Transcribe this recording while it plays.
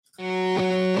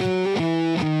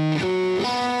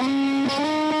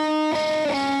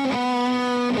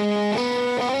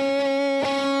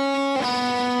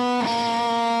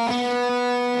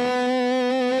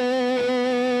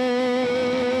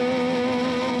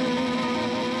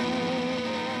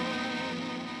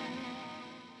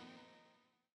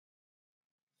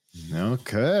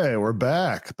we're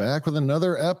back with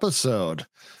another episode.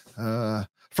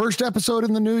 First episode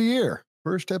in the new year.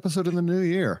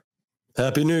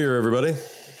 Happy New Year, everybody.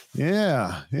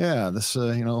 Yeah. This,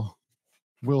 we'll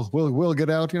get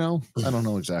out, I don't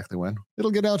know exactly when.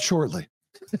 It'll get out shortly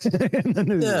in the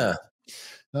new year.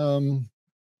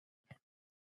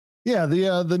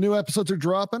 The new episodes are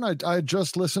dropping. I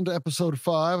just listened to episode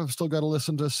 5. I've still got to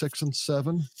listen to 6 and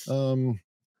 7.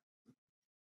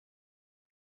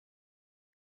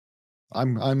 I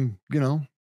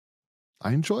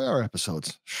enjoy our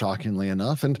episodes, shockingly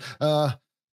enough. And I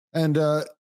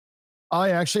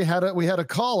actually we had a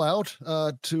call out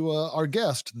to our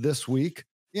guest this week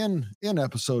in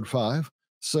episode 5.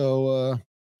 So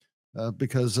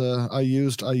because I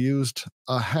used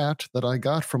a hat that I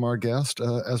got from our guest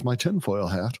as my tinfoil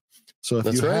hat. So if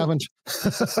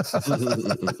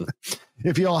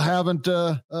if y'all haven't,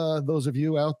 those of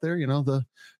you out there,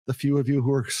 the few of you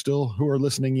who are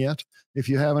listening yet, if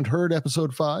you haven't heard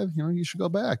episode 5, you should go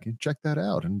back and check that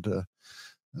out. And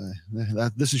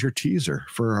this is your teaser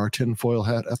for our tinfoil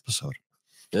hat episode.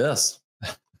 Yes,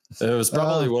 it was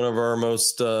probably one of our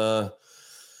most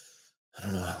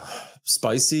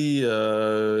spicy,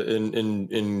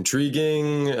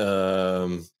 intriguing.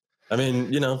 It's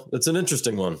an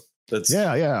interesting one.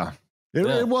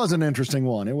 It was an interesting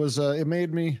one. It was. It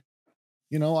made me.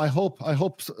 I hope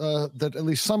that at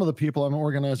least some of the people I'm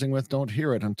organizing with don't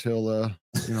hear it until a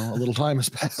little time has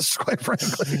passed. Quite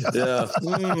frankly. Yeah.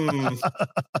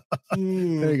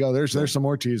 There you go. There's some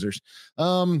more teasers.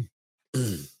 Get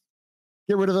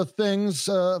rid of the things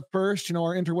first.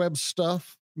 Our interweb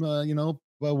stuff.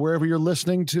 Wherever you're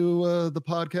listening to the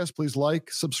podcast, please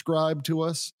subscribe to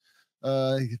us.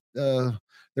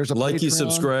 There's a likey,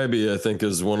 subscribey, I think,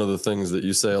 is one of the things that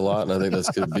you say a lot, and I think that's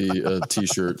could be a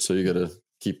T-shirt. So you got to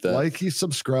keep that. Likey,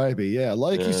 subscribey,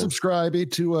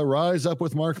 subscribey to Rise Up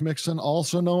with Mark Mixon,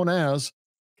 also known as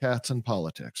Cats and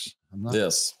Politics.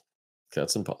 Cats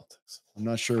and Politics. I'm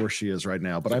not sure where she is right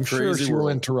now, but I'm sure she will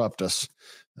interrupt us.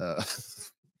 I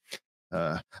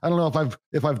don't know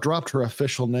if I've dropped her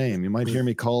official name. You might hear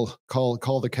me call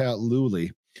the cat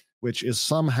Luli, which is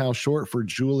somehow short for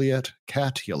Juliet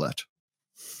Capulet.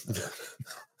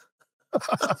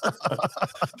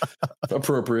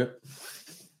 Appropriate.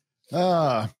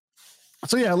 So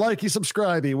likey,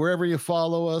 subscribey, wherever you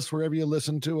follow us, wherever you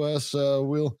listen to us. I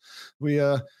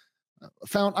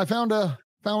found a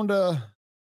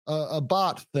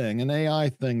bot thing, an AI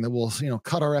thing that will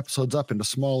cut our episodes up into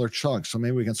smaller chunks. So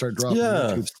maybe we can start dropping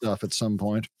YouTube stuff at some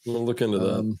point. We'll look into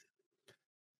that.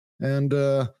 And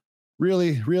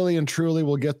really, really and truly,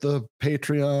 we'll get the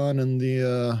Patreon and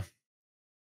the.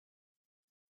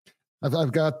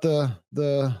 I've got the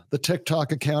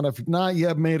TikTok account. I've not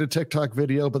yet made a TikTok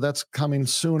video, but that's coming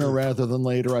sooner rather than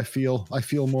later. I feel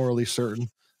morally certain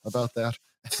about that.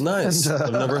 Nice. And,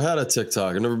 I've never had a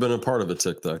TikTok. I've never been a part of a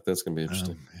TikTok. That's going to be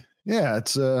interesting.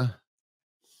 It's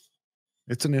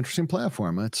an interesting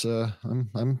platform. It's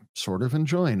I'm sort of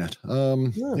enjoying it.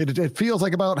 It feels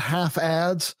like about half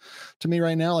ads to me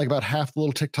right now, like about half the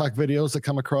little TikTok videos that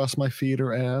come across my feed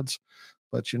are ads.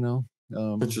 But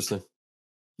interesting.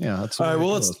 Yeah. That's all right.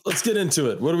 Well, let's get into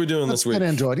it. What are we doing this week? Get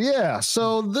into it. Yeah.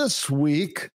 So this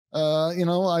week, I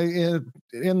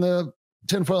in the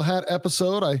tinfoil hat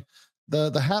episode,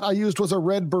 the hat I used was a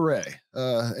red beret.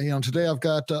 Today I've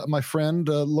got my friend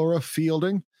Laura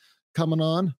Fielding coming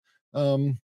on.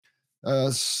 We're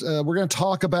going to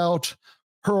talk about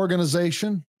her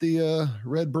organization, the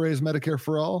Red Berets Medicare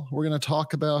For All. We're going to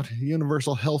talk about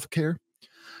universal health care.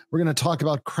 We're going to talk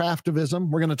about craftivism.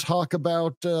 We're going to talk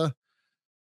about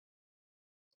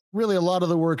really a lot of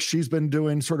the work she's been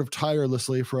doing sort of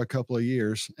tirelessly for a couple of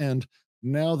years. And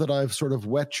now that I've sort of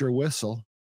wet your whistle,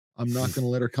 I'm not going to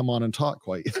let her come on and talk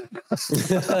quite yet.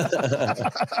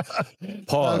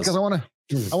 Pause. Because I want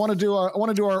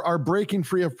to do our breaking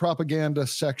free of propaganda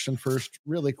section first,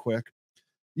 really quick.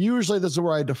 Usually this is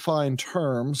where I define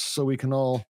terms so we can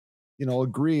all,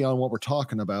 agree on what we're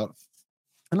talking about.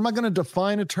 And I'm not going to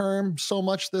define a term so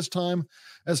much this time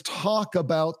as talk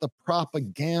about the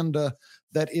propaganda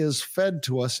that is fed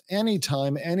to us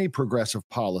anytime any progressive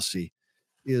policy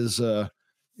is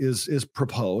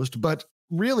proposed, but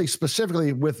really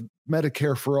specifically with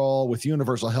Medicare for All, with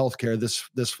universal health care, this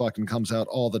fucking comes out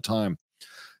all the time.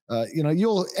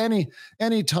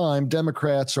 Any time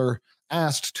Democrats are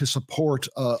asked to support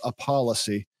a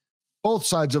policy, both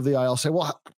sides of the aisle say,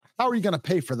 well, how are you going to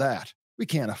pay for that? We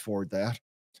can't afford that.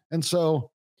 And so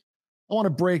I want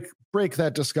to break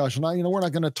that discussion. We're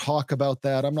not going to talk about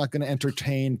that. I'm not going to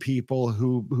entertain people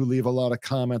who leave a lot of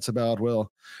comments about,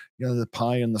 the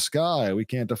pie in the sky. We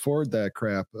can't afford that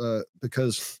crap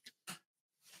because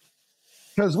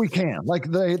because we can. Like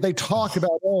they talk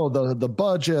about the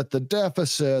budget, the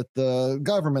deficit, the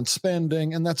government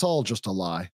spending, and that's all just a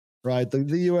lie, right? The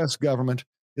U.S. government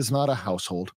is not a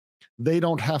household. They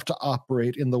don't have to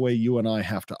operate in the way you and I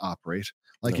have to operate.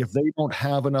 Like if they don't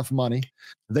have enough money,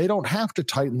 they don't have to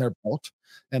tighten their belt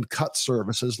and cut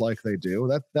services like they do.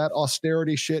 That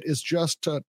austerity shit is just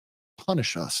to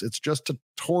punish us. It's just to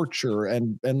torture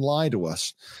and lie to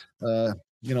us.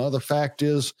 The fact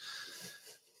is,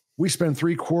 we spend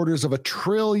 $750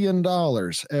 billion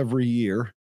every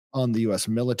year on the U.S.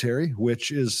 military,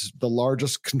 which is the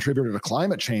largest contributor to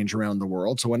climate change around the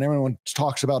world. So when everyone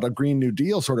talks about a Green New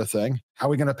Deal sort of thing, how are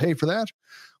we going to pay for that?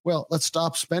 Well, let's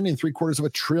stop spending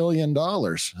 $750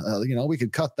 billion. We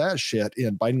could cut that shit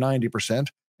in by 90%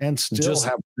 and still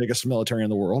have the biggest military in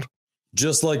the world.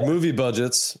 Just like movie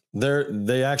budgets,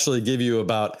 they actually give you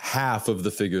about half of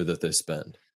the figure that they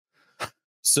spend.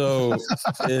 So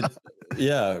I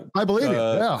believe it.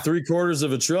 Yeah.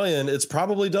 $750 billion, it's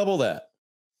probably double that.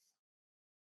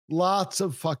 Lots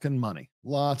of fucking money.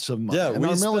 Lots of money. Yeah, and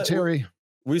our military.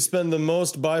 We spend the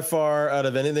most by far out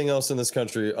of anything else in this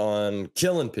country on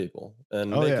killing people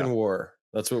and making war.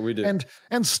 That's what we do. And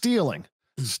stealing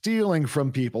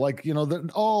from people. Like,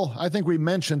 I think we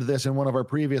mentioned this in one of our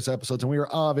previous episodes, and we were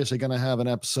obviously going to have an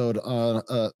episode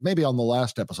on, maybe on the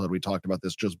last episode, we talked about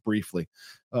this just briefly.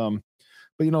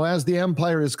 But as the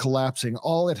empire is collapsing,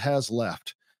 all it has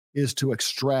left is to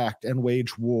extract and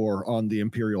wage war on the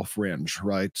imperial fringe,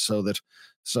 right? So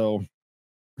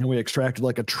we extracted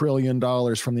like $1 trillion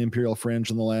from the imperial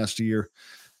fringe in the last year,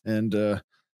 and I'm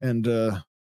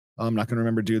not going to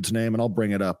remember dude's name, and I'll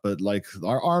bring it up. But like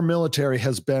our military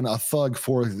has been a thug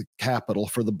for the capital,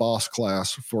 for the boss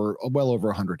class, for well over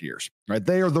 100 years, right?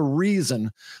 They are the reason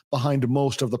behind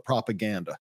most of the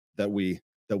propaganda that we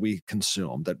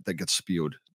consume, that gets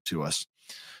spewed to us.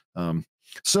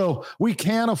 So we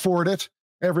can afford it,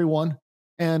 everyone.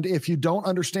 And if you don't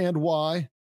understand why,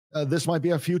 this might be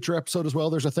a future episode as well.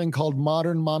 There's a thing called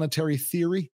modern monetary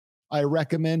theory. I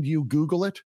recommend you Google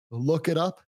it, look it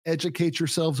up, educate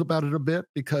yourselves about it a bit,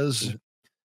 because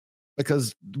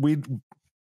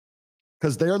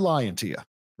they're lying to you.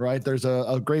 Right. There's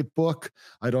a great book.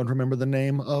 I don't remember the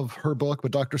name of her book,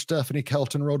 but Dr. Stephanie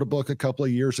Kelton wrote a book a couple of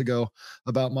years ago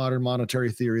about modern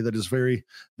monetary theory that is very,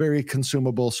 very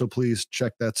consumable. So please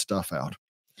check that stuff out.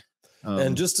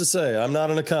 And just to say, I'm not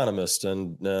an economist,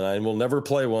 and I will never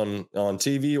play one on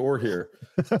TV or here.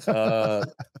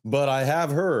 But I have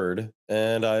heard,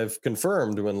 and I've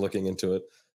confirmed when looking into it,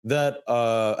 that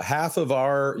half of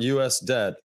our U.S.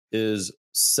 debt is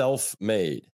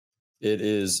self-made. It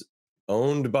is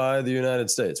owned by the United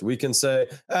States. We can say,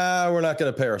 we're not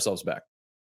going to pay ourselves back.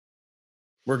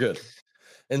 We're good.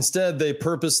 Instead, they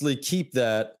purposely keep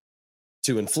that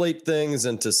to inflate things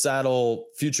and to saddle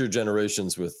future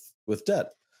generations with debt,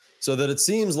 so that it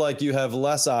seems like you have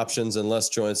less options and less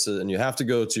choices, and you have to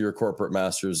go to your corporate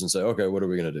masters and say, okay, what are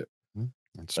we going to do?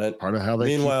 That's part of how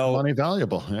they keep money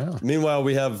valuable. Yeah. Meanwhile,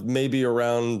 we have maybe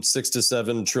around $6 to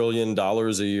 $7 trillion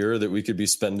a year that we could be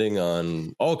spending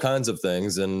on all kinds of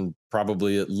things, and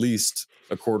probably at least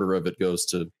a quarter of it goes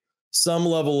to some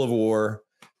level of war,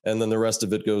 and then the rest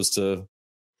of it goes to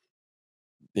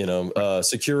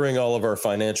securing all of our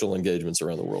financial engagements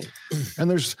around the world. And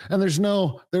there's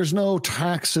no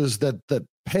taxes that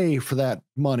pay for that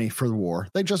money for the war.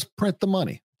 They just print the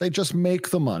money. They just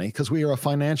make the money, because we are a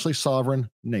financially sovereign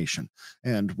nation.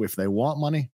 And if they want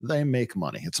money, they make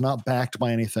money. It's not backed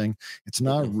by anything. It's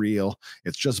not real.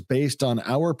 It's just based on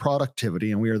our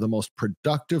productivity. And we are the most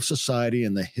productive society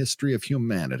in the history of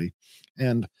humanity.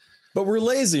 But we're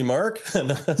lazy, Mark.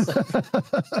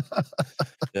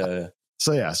 Yeah.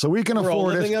 So we can afford it. We're all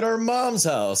living at our mom's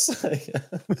house.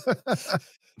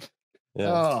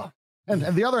 Yeah. And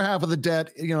the other half of the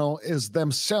debt, is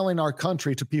them selling our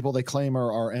country to people they claim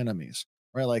are our enemies,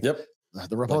 right? Like, the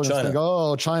Republicans think,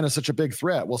 oh, China's such a big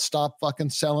threat. Well, stop fucking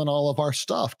selling all of our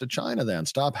stuff to China then.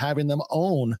 Stop having them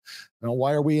own.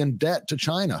 Why are we in debt to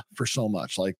China for so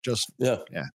much? Like,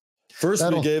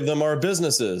 First, we gave them our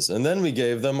businesses, and then we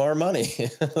gave them our money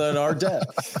and our debt.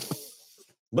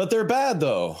 But they're bad,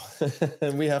 though,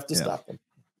 and we have to stop them.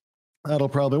 That'll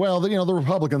probably, the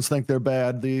Republicans think they're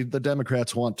bad. The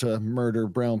Democrats want to murder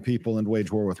brown people and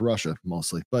wage war with Russia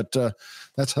mostly. But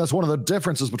that's one of the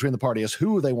differences between the party, is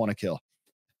who they want to kill,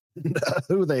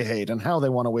 who they hate, and how they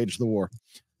want to wage the war.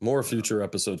 More future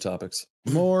episode topics.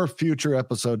 All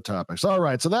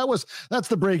right. So that's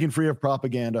the breaking free of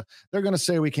propaganda. They're going to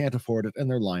say we can't afford it, and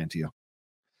they're lying to you.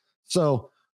 So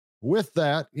with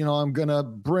that, I'm going to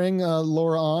bring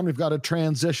Laura on. We've got a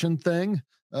transition thing.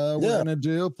 We're going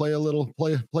to play a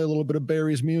little bit of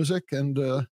Barry's music,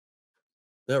 and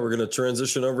Yeah, we're going to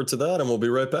transition over to that and we'll be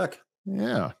right back.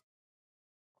 Yeah.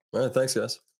 All right. Thanks,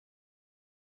 guys.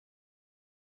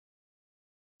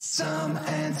 Some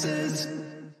answers,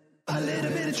 a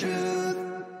little bit of truth.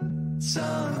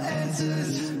 Some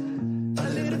answers, a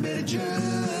little bit of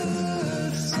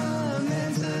truth. Some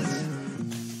answers.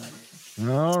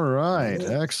 All right.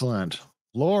 Excellent.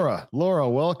 Laura,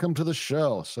 welcome to the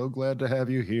show. So glad to have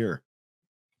you here.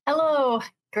 Hello.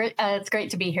 Great. It's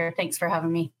great to be here. Thanks for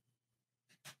having me.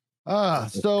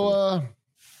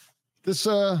 This,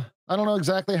 I don't know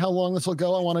exactly how long this will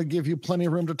go. I want to give you plenty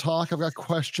of room to talk. I've got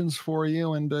questions for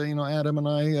you. And, Adam and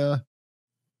I,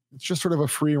 it's just sort of a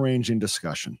free ranging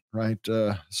discussion, right?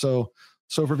 So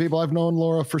for people, I've known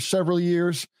Laura for several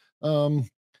years. I've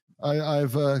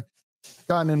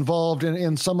gotten involved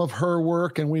in some of her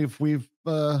work, and we've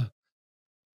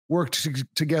worked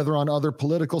together on other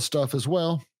political stuff as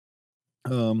well.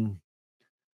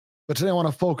 But today I want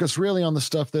to focus really on the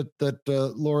stuff that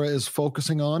Laura is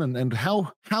focusing on, and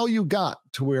how you got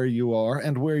to where you are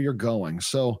and where you're going.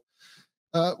 So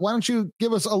why don't you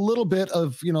give us a little bit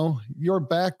of, your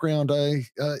background,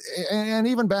 and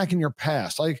even back in your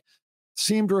past. I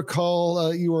seem to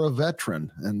recall you were a veteran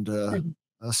and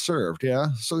served.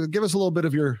 Yeah. So give us a little bit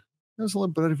of your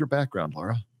background,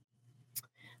 Laura.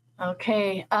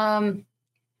 Okay.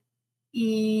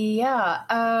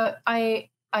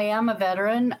 I am a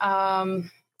veteran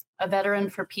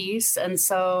for peace. And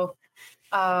so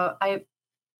I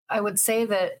would say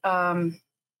that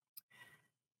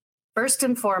first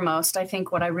and foremost, I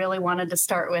think what I really wanted to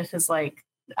start with is the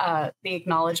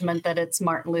acknowledgement that it's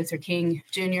Martin Luther King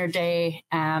Jr. Day.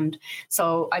 And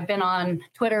so I've been on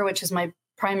Twitter, which is my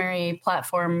primary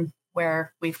platform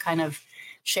where we've kind of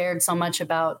shared so much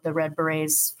about the Red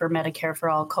Berets for Medicare for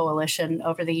All coalition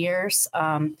over the years.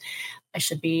 I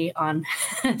should be on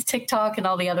TikTok and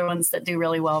all the other ones that do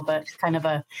really well, but kind of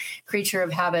a creature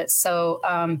of habit. So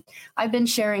I've been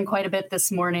sharing quite a bit this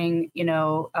morning,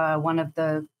 a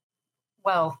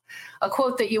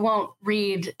quote that you won't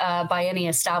read by any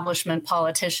establishment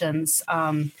politicians,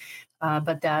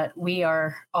 but that we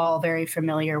are all very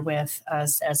familiar with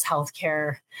as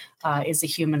healthcare is a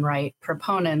human right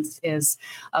proponents, is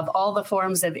of all the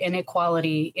forms of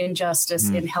inequality, injustice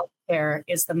in healthcare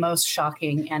is the most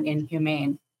shocking and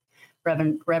inhumane.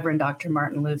 Reverend Dr.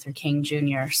 Martin Luther King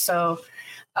Jr. So,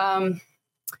 and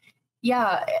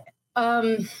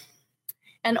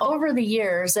over the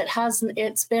years,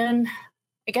 it's been,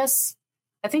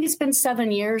 I think it's been 7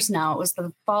 years now. It was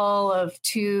the fall of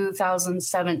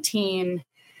 2017.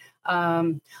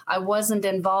 I wasn't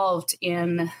involved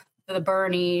in the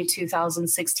Bernie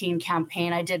 2016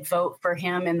 campaign. I did vote for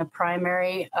him in the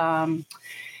primary,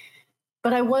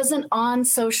 but I wasn't on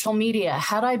social media.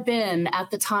 Had I been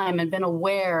at the time and been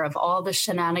aware of all the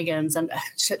shenanigans and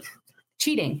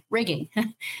cheating, rigging,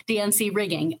 DNC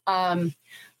rigging, but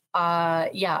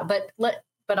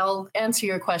I'll answer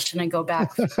your question and go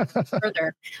back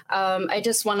further. I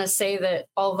just want to say that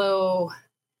although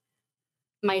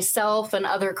myself and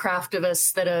other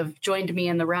craftivists that have joined me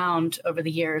in the round over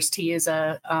the years, to use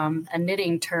a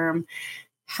knitting term,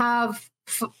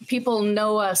 people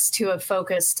know us to have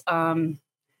focused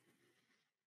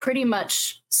pretty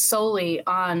much solely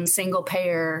on single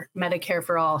payer Medicare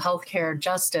for all healthcare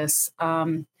justice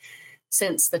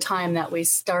since the time that we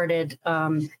started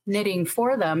knitting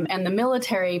for them. And the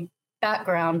military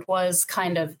background was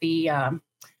kind of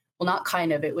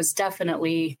it was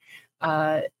definitely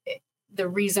the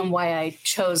reason why I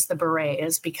chose the beret,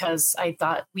 is because I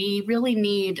thought we really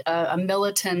need a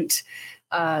militant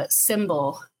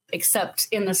symbol, except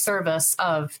in the service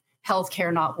of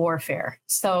healthcare, not warfare.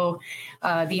 So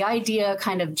the idea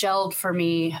kind of gelled for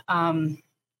me,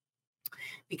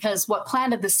 because what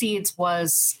planted the seeds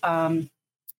was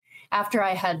after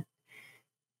I had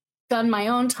done my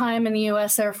own time in the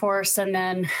U.S. Air Force, and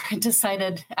then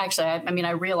decided, I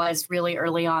realized really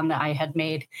early on that I had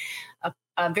made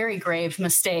a very grave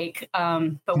mistake.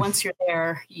 But once you're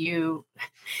there,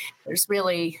 there's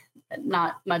really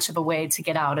not much of a way to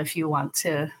get out if you want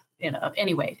to,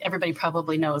 anyway, everybody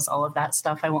probably knows all of that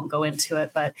stuff. I won't go into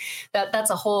it, but that's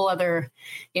a whole other,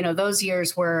 those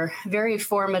years were very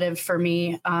formative for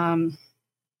me.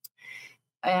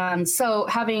 And so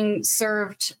having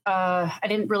served, I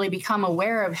didn't really become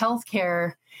aware of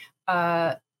healthcare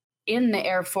in the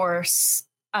Air Force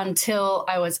until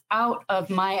I was out of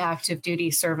my active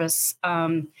duty service,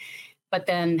 but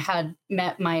then had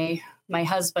met my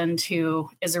husband, who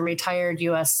is a retired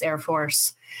U.S. Air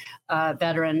Force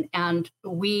veteran, and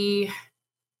we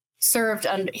served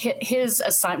on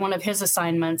one of his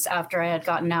assignments after I had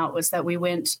gotten out was that we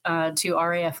went to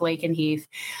RAF Lakenheath,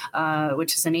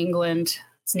 which is in England.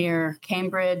 It's near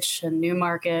Cambridge and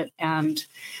Newmarket. And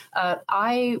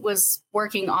I was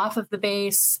working off of the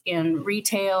base in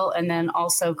retail and then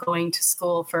also going to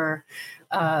school for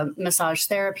massage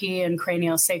therapy and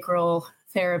craniosacral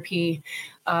therapy,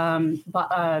 body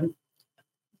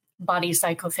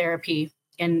psychotherapy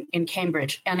in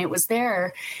Cambridge. And it was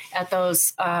there at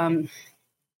those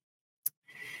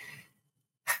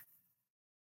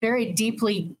very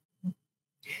deeply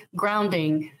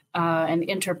grounding and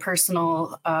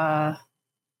interpersonal.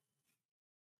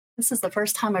 This is the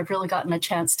first time I've really gotten a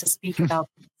chance to speak about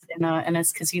this, and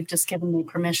it's because you've just given me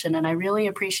permission, and I really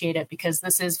appreciate it because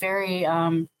this is very,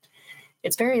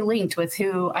 it's very linked with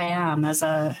who I am as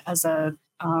a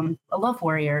love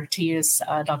warrior, to use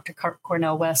Dr.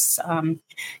 Cornel West's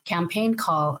campaign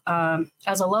call,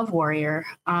 as a love warrior.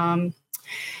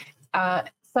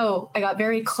 So I got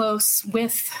very close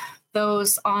with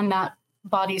those on that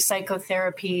body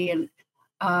psychotherapy and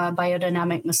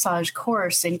biodynamic massage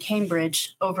course in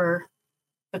Cambridge over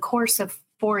the course of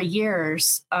 4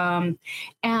 years. And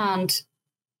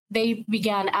they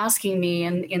began asking me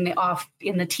in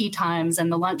the tea times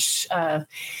and the lunch,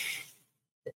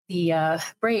 the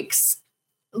breaks,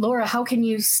 Laura, how can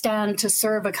you stand to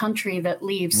serve a country that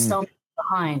leaves so much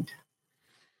behind?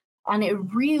 And it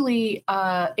really,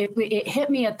 it hit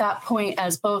me at that point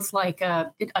as both like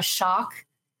a shock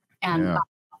and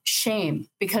shame,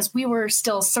 because we were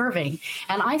still serving.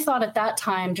 And I thought at that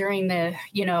time during the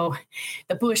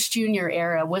Bush Jr.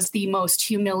 era was the most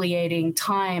humiliating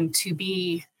time to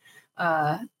be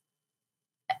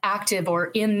active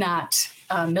or in that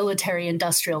military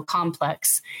industrial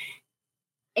complex.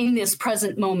 In this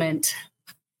present moment,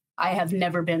 I have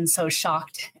never been so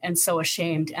shocked and so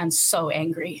ashamed and so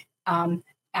angry at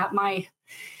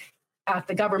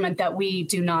the government that we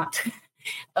do not,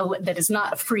 that is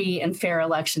not free and fair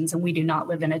elections, and we do not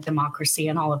live in a democracy.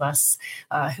 And all of us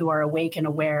who are awake and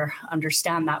aware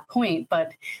understand that point.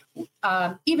 But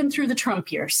even through the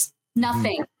Trump years,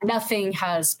 nothing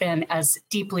has been as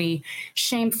deeply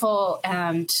shameful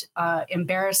and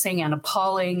embarrassing and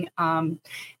appalling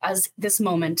as this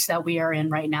moment that we are in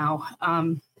right now,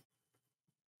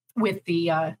 with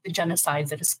the genocide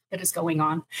that is going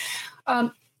on.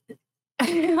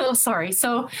 Oh, sorry.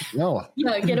 So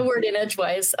yeah, get a word in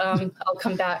edgewise. I'll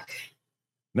come back.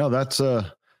 No, that's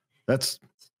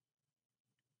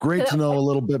great to know a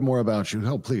little bit more about you.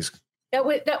 Oh, please.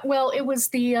 Well, it was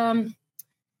the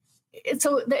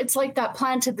it's like that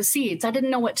planted the seeds. I didn't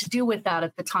know what to do with that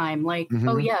at the time. Like,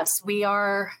 oh yes, we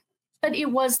are, but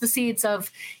it was the seeds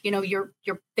of, you're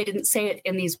they didn't say it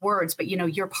in these words, but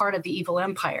you're part of the evil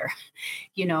empire,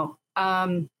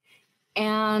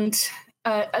 and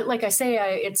like I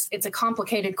say, it's a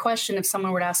complicated question. If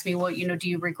someone were to ask me, well, do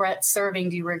you regret serving?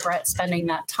 Do you regret spending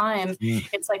that time?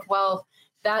 It's like, well,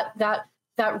 that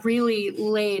really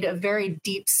laid a very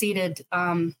deep-seated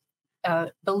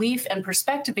belief and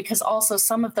perspective, because also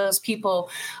some of those people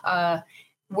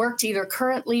worked either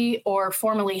currently or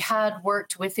formerly had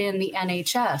worked within the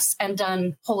NHS and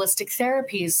done holistic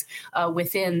therapies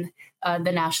within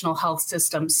the national health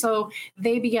system. So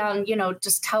they began,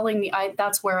 just telling me,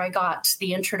 that's where I got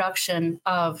the introduction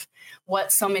of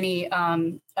what so many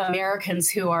Americans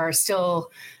who are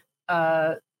still,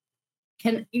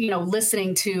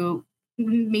 listening to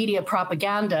media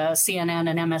propaganda, CNN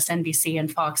and MSNBC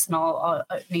and Fox and all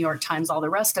New York Times, all the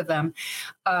rest of them,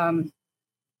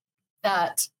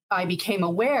 that I became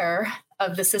aware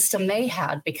of the system they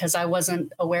had, because I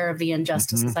wasn't aware of the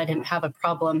injustices. I didn't have a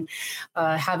problem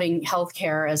having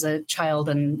healthcare as a child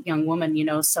and young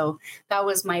woman, so that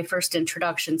was my first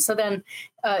introduction. So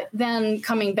then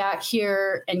coming back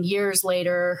here and years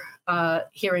later,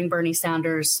 hearing Bernie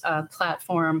Sanders'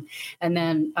 platform, and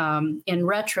then in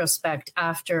retrospect,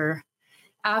 after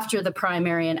the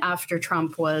primary and after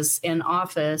Trump was in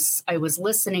office, I was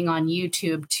listening on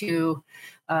YouTube to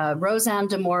Roseanne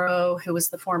DeMoro, who was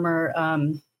the former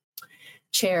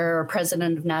chair or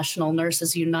president of National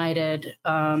Nurses United,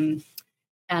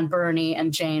 and Bernie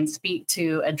and Jane speak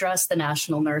to address the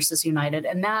National Nurses United.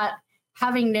 And that,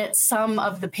 having knit some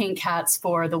of the pink hats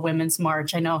for the Women's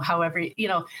March, I know, however,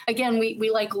 again, we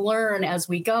like learn as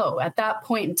we go. At that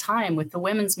point in time with the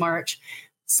Women's March,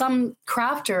 some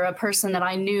crafter, a person that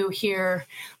I knew here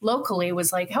locally,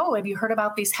 was like, oh, have you heard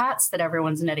about these hats that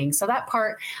everyone's knitting? So that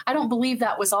part, I don't believe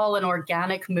that was all an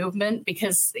organic movement,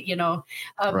 because,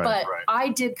 but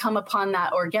I did come upon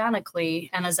that organically.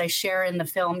 And as I share in the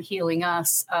film Healing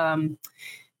Us, I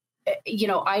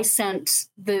sent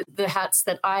the hats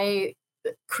that I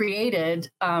created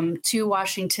to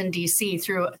Washington, D.C.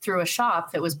 through a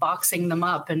shop that was boxing them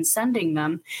up and sending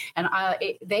them. And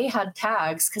they had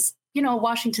tags, because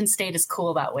Washington State is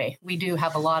cool that way. We do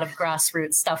have a lot of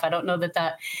grassroots stuff. I don't know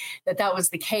that was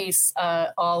the case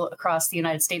all across the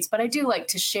United States, but I do like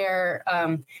to share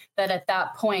that at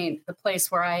that point, the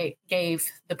place where I gave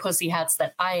the pussy hats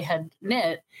that I had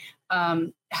knit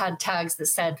had tags that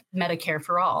said Medicare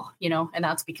for All, and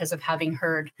that's because of having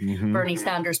heard Bernie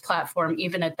Sanders' platform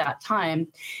even at that time.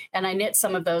 And I knit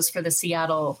some of those for the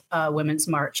Seattle Women's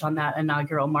March on that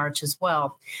inaugural march as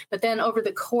well. But then over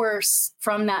the course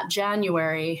from that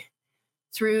January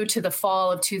through to the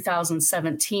fall of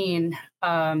 2017,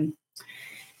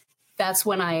 that's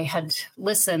when I had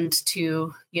listened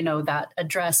to, that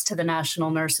address to the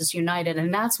National Nurses United.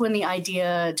 And that's when the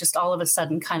idea just all of a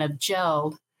sudden kind of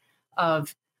gelled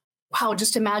of, wow,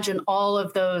 just imagine all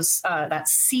of those, that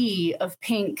sea of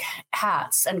pink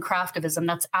hats and craftivism.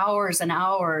 That's hours and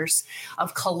hours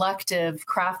of collective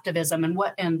craftivism.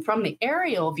 And from the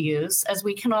aerial views, as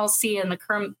we can all see in the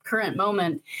current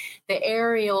moment, the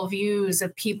aerial views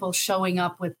of people showing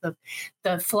up with the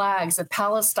flags of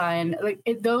Palestine,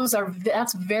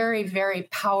 that's very, very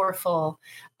powerful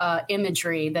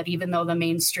imagery that even though the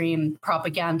mainstream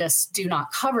propagandists do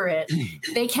not cover it,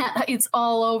 it's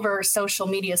all over social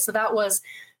media. So that was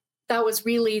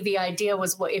really the idea,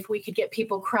 was what if we could get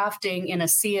people crafting in a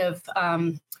sea of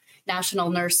national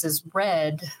nurses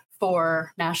red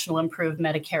for National Improved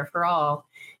Medicare for All,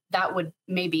 that would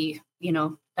maybe,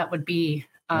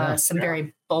 some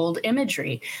very bold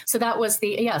imagery. So that was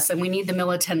and we need the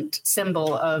militant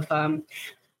symbol of,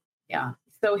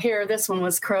 So here, this one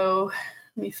was crow.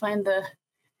 Let me find the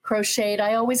crocheted.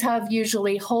 I always have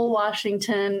usually whole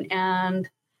Washington, and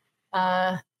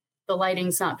the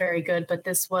lighting's not very good, but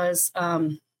this is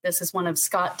one of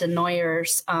Scott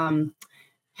DeNoyer's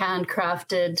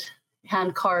hand-carved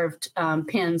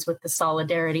pins with the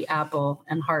solidarity apple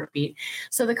and heartbeat.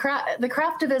 So the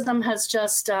craftivism has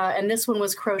just, and this one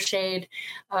was crocheted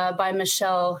by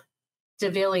Michelle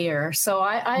DeVilliers. So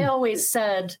I always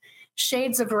said,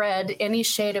 shades of red, any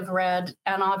shade of red,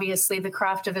 and obviously the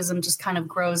craftivism just kind of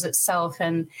grows itself,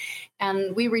 and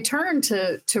we return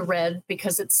to red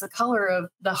because it's the color of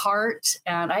the heart.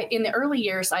 And in the early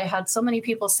years, I had so many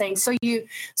people saying, so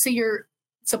you're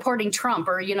supporting Trump,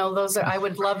 or those are, I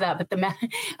would love that, but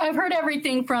I've heard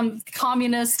everything from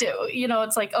communist,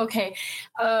 it's like, okay,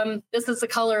 this is the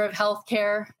color of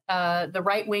healthcare. The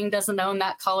right wing doesn't own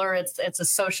that color. It's a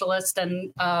socialist,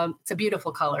 and it's a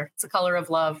beautiful color. It's a color of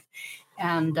love.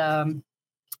 And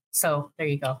so there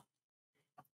you go.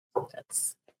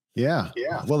 That's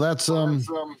well, that's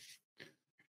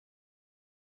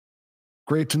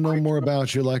great to know more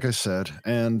about you, like I said,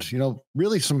 and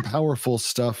really some powerful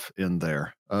stuff in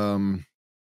there.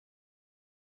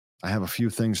 I have a few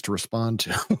things to respond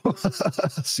to.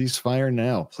 Ceasefire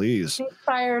now, please.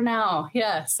 Ceasefire now.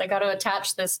 Yes, I got to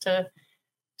attach this to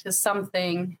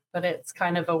something, but it's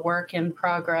kind of a work in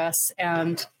progress.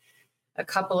 And a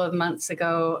couple of months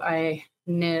ago, I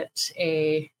knit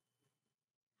a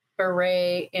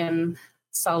beret in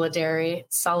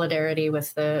solidarity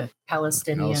with the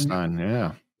Palestinian.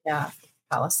 Palestine,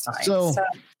 Palestine. So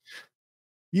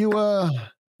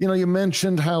you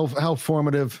mentioned how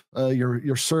formative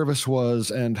your service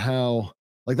was, and how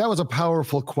that was a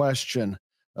powerful question.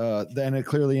 Then it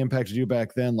clearly impacted you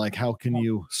back then. Like, how can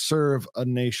you serve a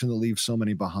nation that leaves so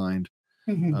many behind?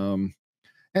 Mm-hmm.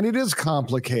 And it is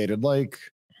complicated. Like,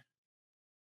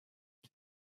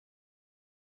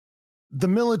 the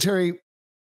military.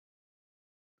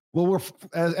 Well, we're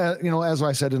as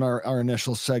I said in our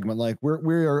initial segment, like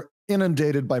we are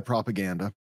inundated by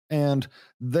propaganda, and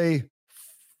they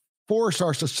force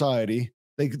our society.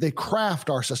 They craft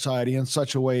our society in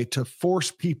such a way to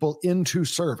force people into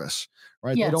service,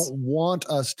 right? Yes. They don't want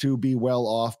us to be well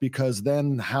off, because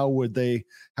then how would they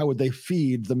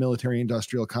feed the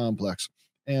military-industrial complex?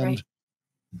 And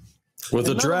with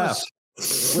a draft,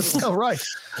 right?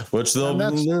 Which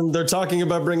they're talking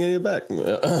about bringing it back.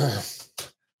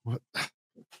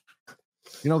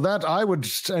 That I would,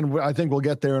 and I think we'll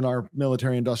get there in our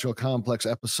military-industrial complex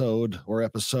episode or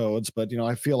episodes, but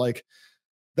I feel like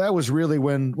that was really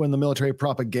when the military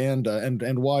propaganda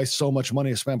and why so much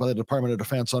money is spent by the Department of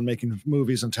Defense on making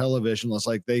movies and television was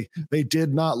like they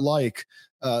did not like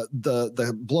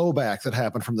the blowback that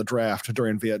happened from the draft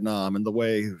during Vietnam, and the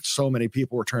way so many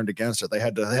people were turned against it. They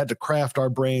had to craft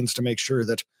our brains to make sure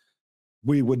that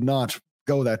we would not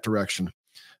go that direction.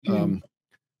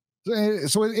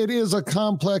 So it is a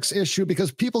complex issue,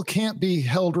 because people can't be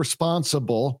held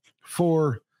responsible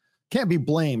can't be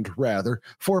blamed rather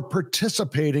for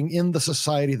participating in the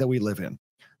society that we live in.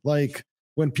 Like,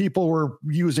 when people were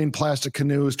using plastic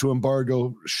canoes to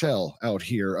embargo Shell out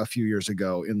here a few years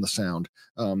ago in the Sound.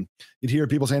 You'd hear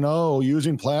people saying, "Oh,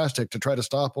 using plastic to try to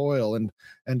stop oil," and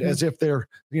as if they're,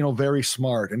 very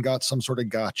smart and got some sort of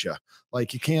gotcha.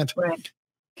 Like you can't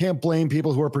blame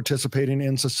people who are participating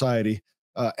in society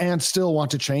and still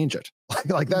want to change it.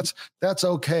 Like that's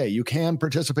okay. You can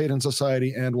participate in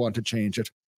society and want to change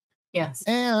it. Yes.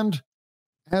 And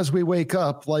as we wake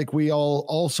up, like we all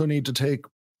also need to take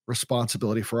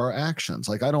responsibility for our actions.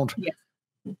 Like I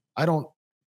don't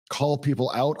call people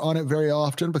out on it very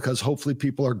often because hopefully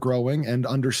people are growing and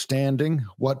understanding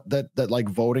what that like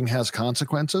voting has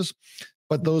consequences.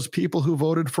 But those people who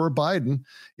voted for Biden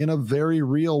in a very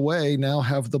real way now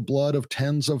have the blood of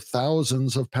tens of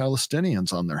thousands of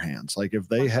Palestinians on their hands. Like if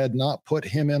they had not put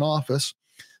him in office,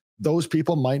 those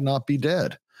people might not be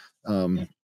dead.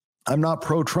 I'm not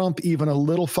pro-Trump even a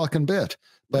little fucking bit.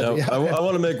 But I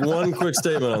want to make one quick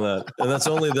statement on that. And that's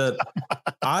only that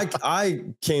I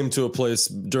came to a place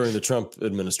during the Trump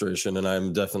administration, and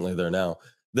I'm definitely there now,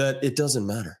 that it doesn't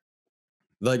matter.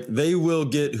 Like they will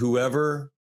get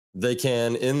whoever they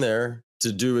can in there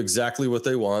to do exactly what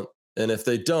they want. And if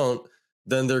they don't,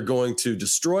 then they're going to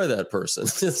destroy that person.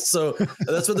 So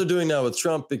that's what they're doing now with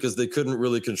Trump, because they couldn't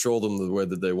really control them the way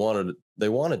that they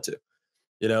wanted to.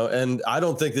 And I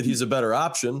don't think that he's a better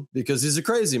option because he's a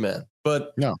crazy man.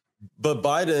 But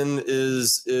Biden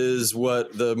is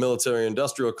what the military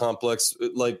industrial complex,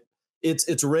 like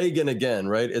it's Reagan again,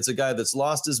 right? It's a guy that's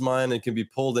lost his mind and can be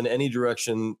pulled in any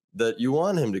direction that you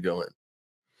want him to go in.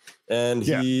 And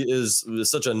he is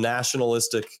such a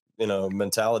nationalistic,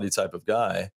 mentality type of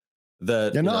guy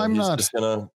that I'm he's not just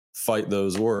going to fight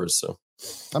those wars. So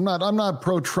I'm not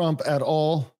pro-Trump at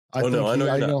all.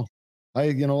 I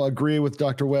agree with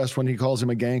Dr. West when he calls him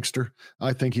a gangster.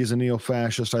 I think he's a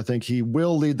neo-fascist. I think he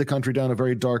will lead the country down a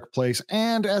very dark place.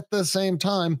 And at the same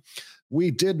time,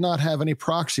 we did not have any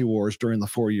proxy wars during the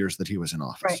 4 years that he was in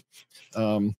office.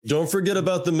 Right. Don't forget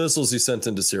about the missiles he sent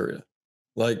into Syria.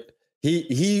 Like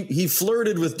he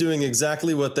flirted with doing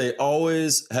exactly what they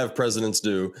always have presidents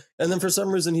do. And then for some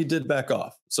reason he did back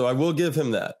off. So I will give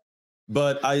him that.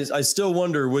 But I still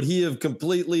wonder, would he have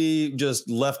completely just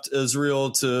left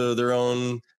Israel to their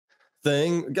own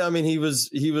thing? I mean, he was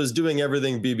doing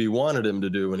everything Bibi wanted him to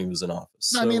do when he was in office.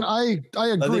 So I mean, I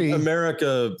agree. I think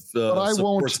America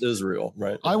supports Israel,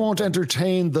 right? I won't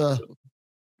entertain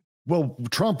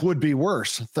Trump would be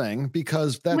worse thing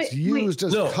because that's used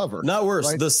as cover. Not worse,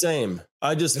 right? The same.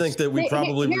 I just think that we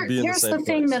probably would be in the same place. Here's the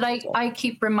thing that I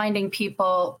keep reminding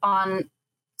people on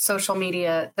social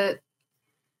media, that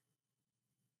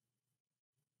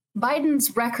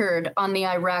Biden's record on the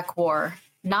Iraq war,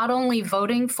 not only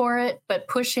voting for it, but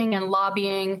pushing and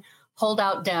lobbying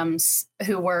holdout Dems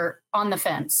who were on the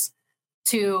fence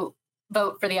to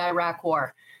vote for the Iraq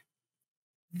war.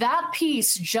 That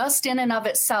piece just in and of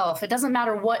itself, it doesn't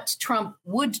matter what Trump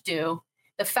would do.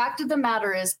 The fact of the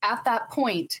matter is, at that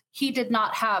point, he did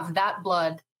not have that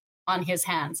blood on his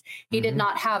hands. He did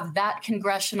not have that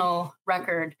congressional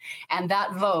record and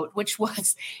that vote, which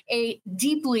was a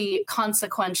deeply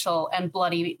consequential and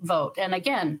bloody vote. And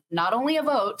again, not only a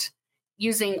vote,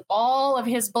 using all of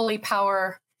his bully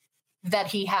power that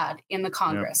he had in the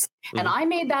Congress. Yep. And I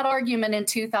made that argument in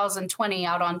 2020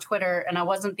 out on Twitter, and I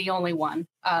wasn't the only one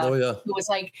who was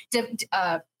like,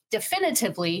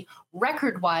 definitively,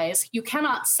 record-wise, you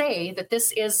cannot say that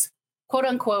this is, quote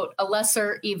unquote, a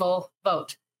lesser evil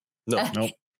vote. No.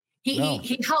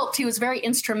 He helped. He was very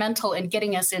instrumental in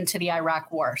getting us into the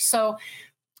Iraq war. So,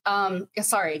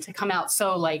 sorry to come out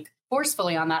so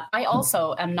forcefully on that. I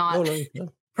also am not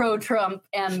pro-Trump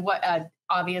and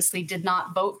obviously did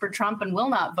not vote for Trump and will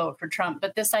not vote for Trump.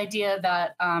 But this idea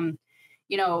that,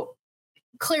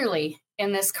 clearly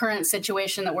in this current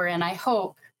situation that we're in, I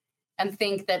hope and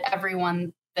think that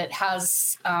everyone that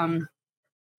has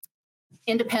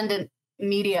independent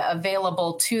media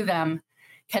available to them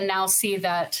can now see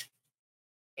that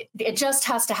it just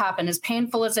has to happen. As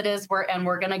painful as it is, we're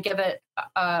going to give it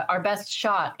our best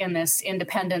shot in this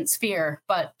independent sphere.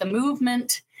 But the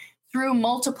movement through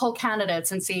multiple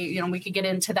candidates, and see, we could get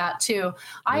into that too.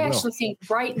 I actually think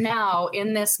right now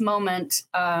in this moment,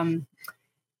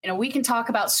 we can talk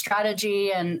about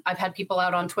strategy, and I've had people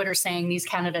out on Twitter saying these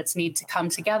candidates need to come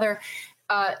together.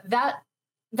 That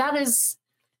is,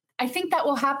 I think that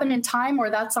will happen in time, or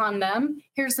that's on them.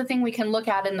 Here's the thing we can look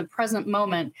at in the present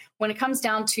moment when it comes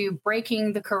down to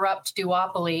breaking the corrupt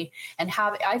duopoly, and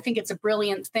I think it's a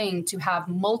brilliant thing to have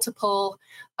multiple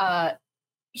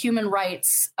human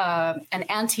rights and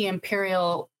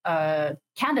anti-imperial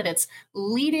candidates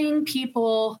leading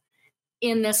people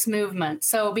in this movement.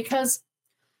 So because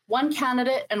one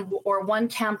candidate or one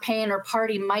campaign or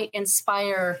party might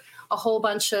inspire a whole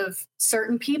bunch of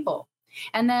certain people.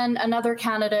 And then another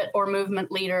candidate or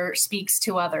movement leader speaks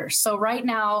to others. So right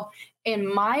now,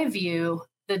 in my view,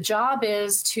 the job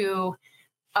is to,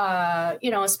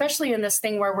 especially in this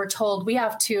thing where we're told we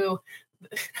have to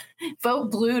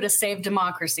vote blue to save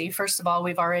democracy. First of all,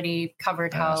 we've already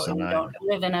covered how we don't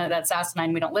live in that's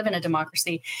asinine. We don't live in a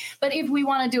democracy. But if we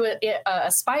want to do it,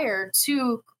 aspire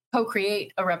to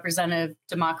co-create a representative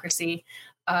democracy,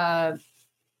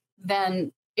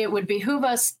 then it would behoove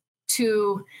us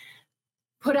to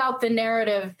put out the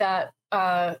narrative that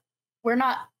we're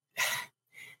not.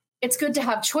 It's good to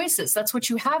have choices. That's what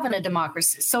you have in a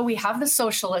democracy. So we have the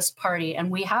Socialist Party, and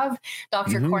we have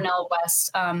Dr. Cornel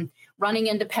West running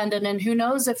independent, and who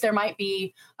knows if there might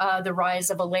be the rise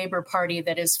of a Labor Party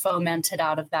that is fomented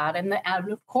out of that. And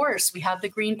of course, we have the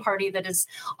Green Party that is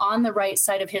on the right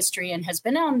side of history and has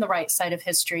been on the right side of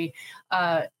history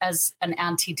as an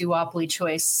anti-duopoly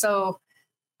choice. So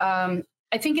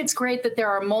I think it's great that there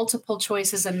are multiple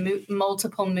choices and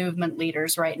multiple movement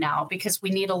leaders right now, because we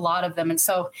need a lot of them. And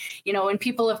so, when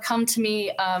people have come to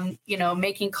me,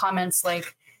 making comments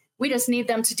like, we just need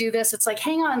them to do this, it's like,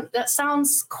 hang on, that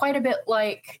sounds quite a bit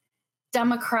like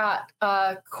Democrat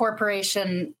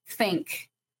corporation think.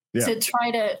 Yeah. To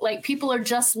try to, like, people are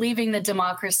just leaving the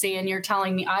democracy, and you're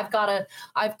telling me I've got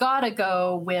to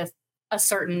go with a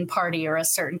certain party or a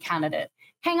certain candidate.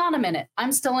 Hang on a minute,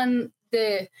 I'm still in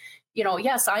the.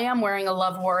 Yes, I am wearing a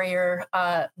Love Warrior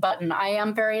button. I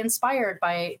am very inspired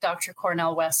by Dr.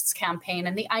 Cornel West's campaign.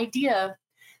 And the idea,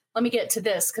 let me get to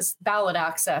this, because ballot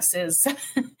access is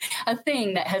a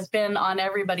thing that has been on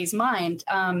everybody's mind.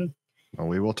 Well,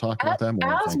 we will talk about that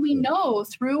more. As we know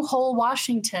through whole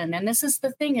Washington, and this is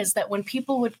the thing, is that when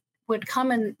people would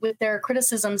come in with their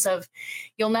criticisms of,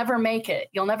 you'll never make it,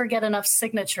 you'll never get enough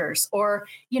signatures, or,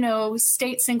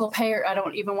 state single payer, I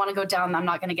don't even want to go down, I'm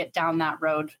not going to get down that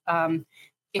road.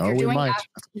 If you're doing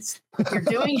actions,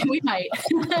 we might.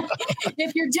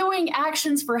 If you're doing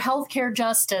actions for healthcare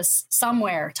justice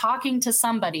somewhere, talking to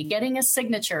somebody, getting a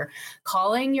signature,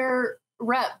 calling your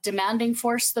rep, demanding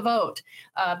force the vote,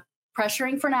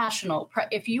 pressuring for national,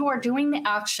 if you are doing the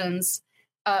actions,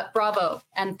 bravo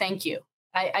and thank you.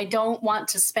 I don't want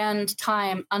to spend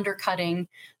time undercutting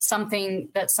something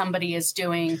that somebody is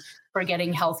doing for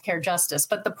getting healthcare justice.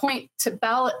 But the point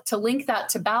to link that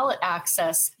to ballot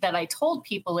access that I told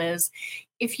people is,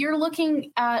 if you're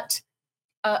looking at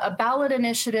a ballot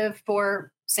initiative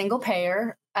for single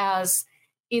payer as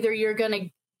either you're going to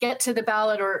get to the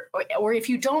ballot or if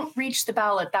you don't reach the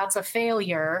ballot, that's a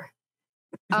failure.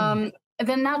 Then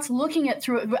that's looking at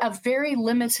through a very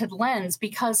limited lens,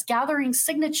 because gathering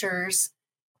signatures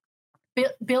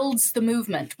builds the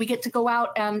movement. We get to go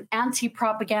out and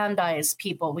anti-propagandize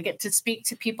people. We get to speak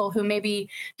to people who maybe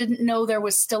didn't know there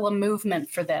was still a movement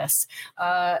for this.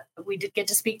 We did get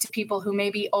to speak to people who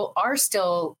maybe are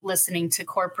still listening to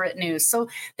corporate news. So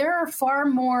there are far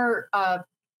more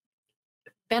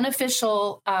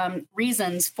beneficial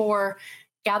reasons for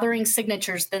gathering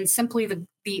signatures than simply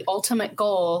the ultimate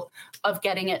goal of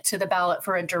getting it to the ballot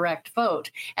for a direct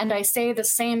vote. And I say the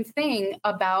same thing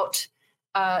about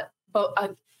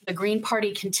the Green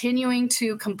Party continuing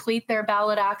to complete their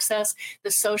ballot access,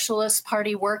 the Socialist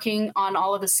Party working on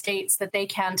all of the states that they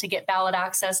can to get ballot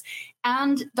access,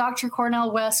 and Dr.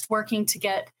 Cornel West working to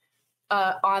get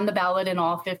on the ballot in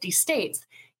all 50 states.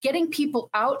 Getting people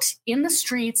out in the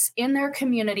streets, in their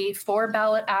community for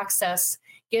ballot access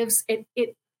gives it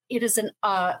is an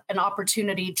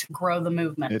opportunity to grow the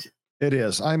movement. It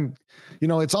is.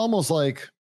 It's almost like,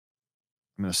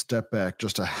 I'm going to step back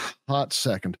just a hot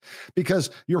second, because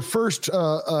your first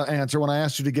answer, when I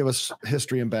asked you to give us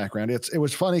history and background, it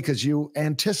was funny because you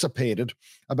anticipated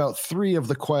about three or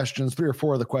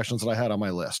four of the questions that I had on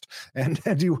my list, and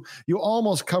you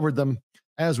almost covered them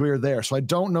as we were there. So I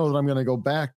don't know that I'm going to go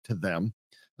back to them,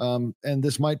 and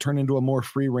this might turn into a more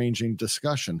free-ranging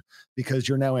discussion because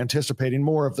you're now anticipating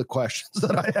more of the questions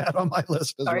that I had on my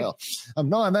list as well.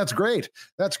 No, and that's great.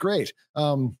 That's great.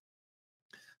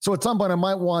 So at some point I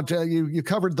might want to, you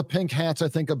covered the pink hats, I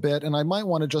think, a bit, and I might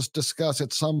want to just discuss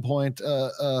at some point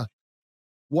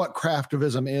what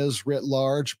craftivism is writ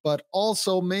large, but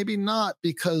also maybe not,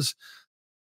 because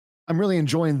I'm really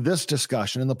enjoying this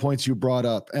discussion and the points you brought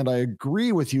up, and I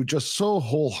agree with you just so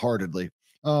wholeheartedly.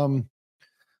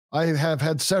 I have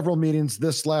had several meetings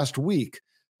this last week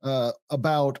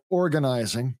about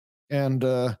organizing, and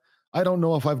I don't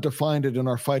know if I've defined it in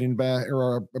our fighting back or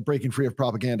our breaking free of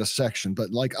propaganda section, but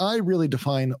I really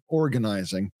define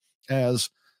organizing as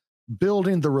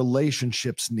building the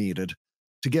relationships needed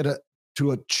to get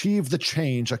to achieve the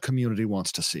change a community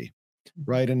wants to see.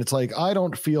 Right. And it's like, I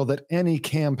don't feel that any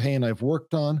campaign I've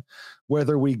worked on,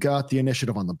 whether we got the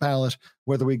initiative on the ballot,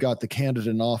 whether we got the candidate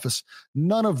in office,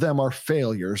 none of them are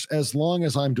failures as long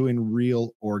as I'm doing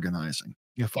real organizing.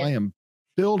 If I am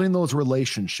building those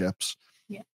relationships,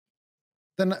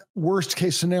 then worst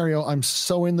case scenario, I'm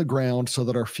sowing the ground so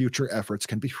that our future efforts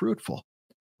can be fruitful.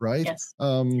 Right. Yes.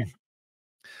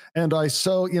 And I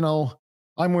sow,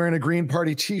 I'm wearing a Green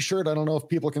Party t-shirt. I don't know if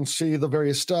people can see the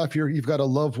various stuff. You've got a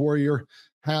Love Warrior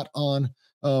hat on.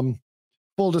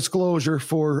 Full disclosure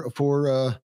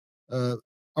for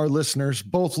our listeners,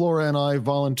 both Laura and I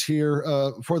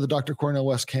volunteer for the Dr. Cornel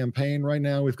West campaign right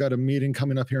now. We've got a meeting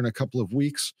coming up here in a couple of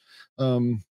weeks. A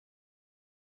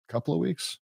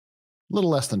little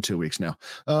less than 2 weeks now.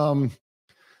 And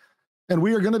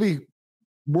we are going to be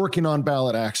working on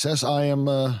ballot access. I am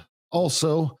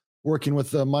also working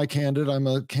with my candidate. I'm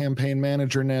a campaign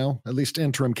manager now, at least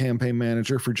interim campaign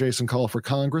manager for Jason Call for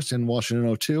Congress in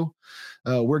Washington 02.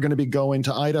 We're going to be going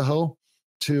to Idaho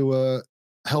to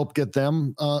help get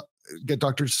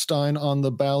Dr. Stein on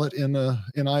the ballot in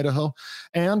Idaho.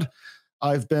 And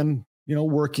I've been,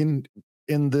 working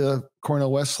in the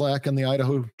Cornel West Slack and the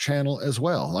Idaho channel as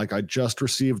well. Like, I just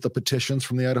received the petitions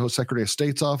from the Idaho Secretary of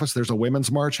State's office. There's a women's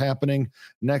march happening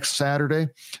next Saturday,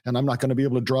 and I'm not going to be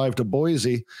able to drive to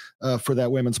Boise for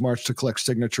that women's march to collect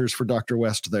signatures for Dr.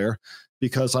 West there,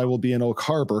 because I will be in Oak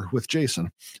Harbor with Jason.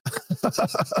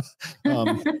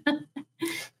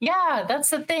 Yeah,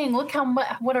 that's the thing. Look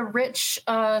what a rich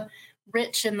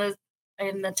in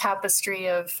the tapestry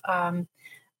of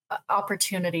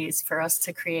opportunities for us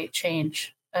to create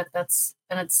change. And it's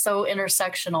so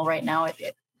intersectional right now.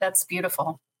 That's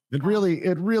beautiful. It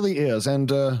really is. And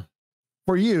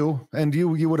for you, and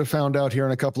you would have found out here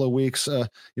in a couple of weeks, at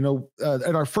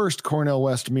our first Cornel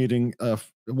West meeting,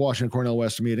 Washington Cornel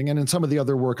West meeting, and in some of the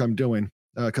other work I'm doing,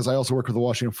 because I also work with the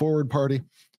Washington Forward Party,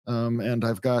 and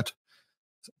I've got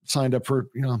signed up for,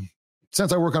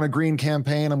 since I work on a green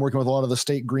campaign, I'm working with a lot of the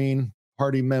state Green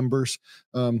Party members.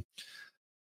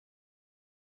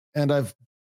 And I've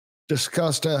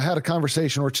discussed, had a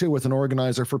conversation or two with an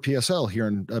organizer for PSL here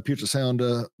in Puget Sound,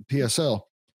 PSL.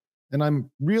 And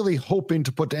I'm really hoping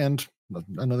to put to end,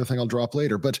 another thing I'll drop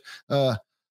later, but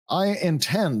I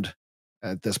intend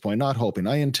at this point, not hoping,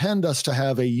 I intend us to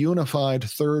have a unified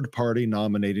third-party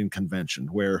nominating convention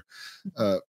where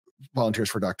volunteers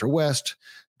for Dr. West,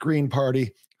 Green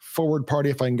Party, Forward Party,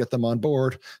 if I can get them on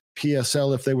board,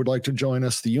 PSL, if they would like to join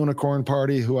us, the Unicorn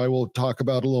Party, who I will talk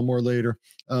about a little more later.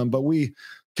 But we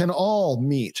can all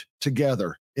meet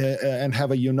together and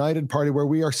have a united party where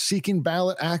we are seeking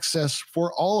ballot access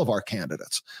for all of our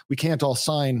candidates. We can't all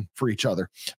sign for each other,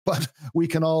 but we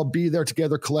can all be there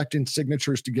together, collecting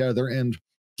signatures together and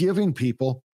giving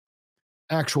people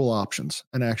actual options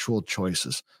and actual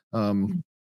choices. And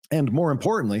more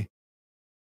importantly,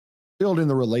 building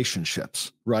the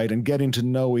relationships, right? And getting to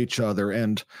know each other.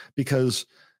 And because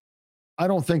I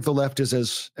don't think the left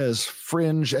is as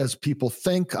fringe as people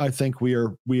think. I think we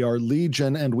are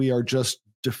legion, and we are just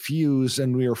diffused,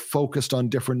 and we are focused on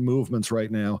different movements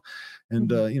right now. And,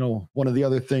 one of the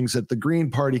other things that the Green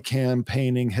Party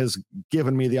campaigning has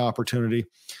given me the opportunity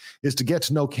is to get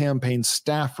to know campaign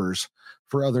staffers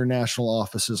for other national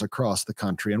offices across the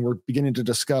country. And we're beginning to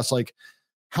discuss, like,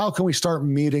 how can we start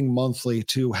meeting monthly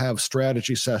to have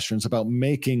strategy sessions about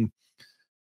making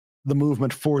the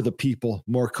movement for the people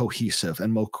more cohesive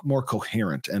and more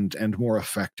coherent and more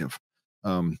effective?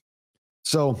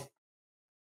 So,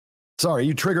 sorry,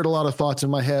 you triggered a lot of thoughts in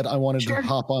my head. I wanted to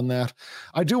hop on that.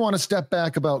 I do want to step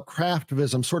back about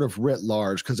craftivism sort of writ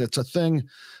large, because it's a thing.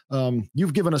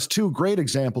 You've given us two great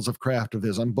examples of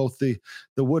craftivism, both the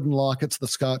wooden lockets, the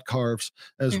Scott carves,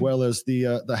 as well as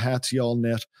the hats y'all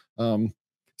knit.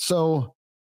 So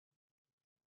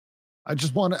I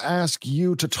just want to ask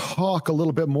you to talk a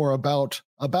little bit more about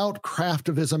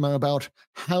craftivism and about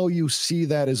how you see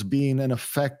that as being an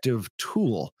effective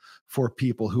tool for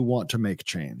people who want to make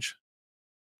change.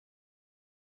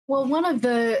 Well, one of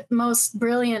the most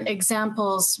brilliant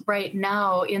examples right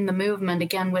now in the movement,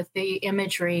 again, with the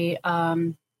imagery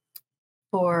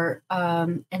for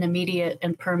an immediate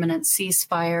and permanent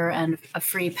ceasefire and a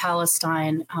free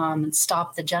Palestine and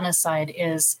stop the genocide,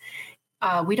 is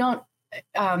we don't,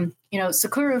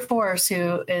 Sakura Force,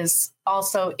 who is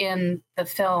also in the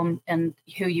film and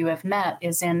who you have met,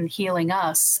 is in Healing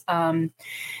Us.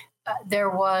 There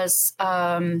was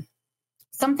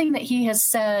something that he has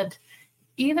said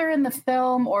either in the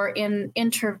film or in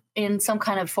some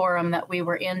kind of forum that we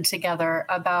were in together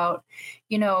about,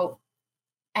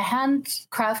 a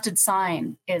handcrafted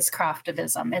sign is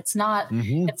craftivism. It's not,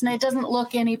 it doesn't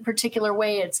look any particular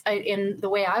way. It's in the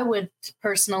way I would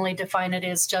personally define it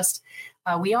is just,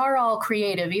 we are all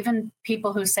creative. Even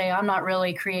people who say I'm not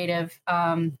really creative,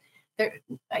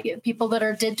 people that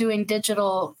are doing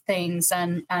digital things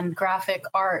and graphic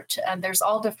art, and there's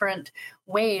all different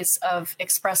ways of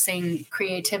expressing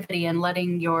creativity and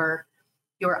letting your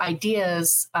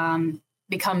ideas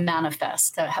become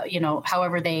manifest,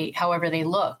 however they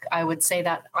look. I would say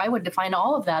that I would define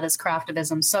all of that as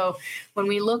craftivism. So when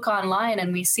we look online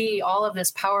and we see all of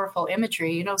this powerful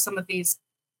imagery, some of these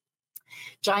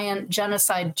giant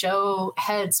Genocide Joe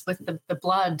heads with the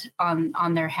blood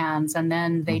on their hands, and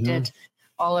then they did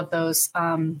all of those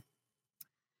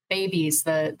babies,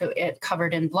 it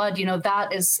covered in blood.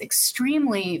 That is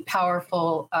extremely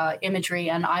powerful imagery,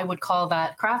 and I would call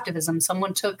that craftivism.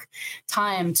 Someone took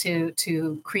time to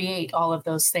create all of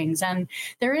those things, and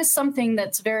there is something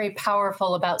that's very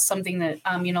powerful about something that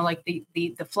like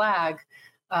the flag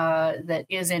that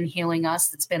is in Healing Us,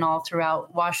 that's been all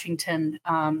throughout Washington.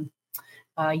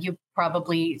 You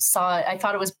probably saw it. I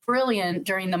thought it was brilliant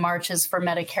during the marches for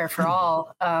Medicare for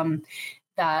All.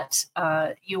 That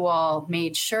you all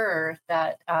made sure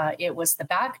that it was the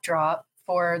backdrop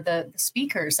for the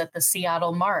speakers at the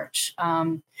Seattle March,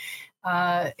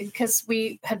 because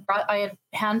I had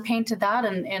hand painted that,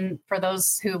 and for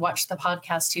those who watch the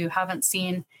podcast who haven't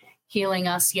seen Healing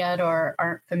Us yet or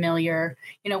aren't familiar,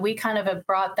 we kind of have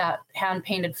brought that hand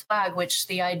painted flag, which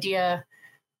the idea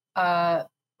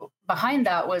behind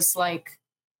that was like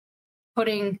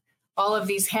putting all of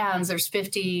these hands. There's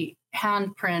 50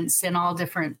 handprints in all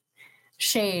different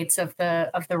shades of the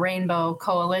Rainbow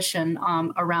Coalition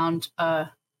around the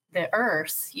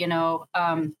Earth,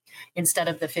 instead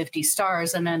of the 50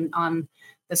 stars. And then on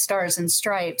the stars and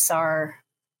stripes are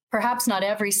perhaps not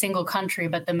every single country,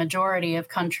 but the majority of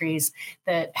countries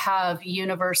that have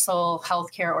universal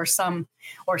healthcare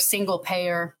or single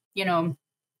payer,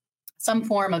 some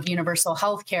form of universal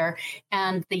health care,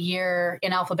 and the year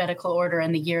in alphabetical order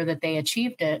and the year that they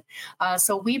achieved it.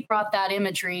 So we brought that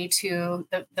imagery to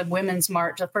the Women's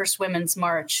March, the first Women's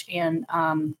March in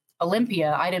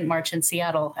Olympia. I didn't march in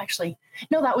Seattle. Actually,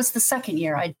 no, that was the second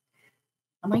year. Am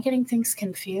I getting things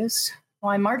confused?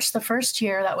 Well, I marched the first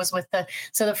year. That was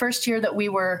the first year that we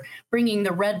were bringing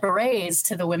the Red Berets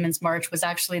to the Women's March was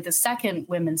actually the second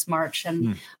Women's March.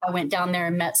 And I went down there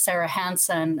and met Sarah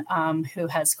Hansen, who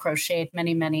has crocheted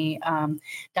many,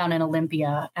 down in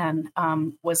Olympia, and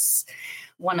was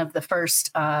one of the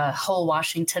first whole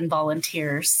Washington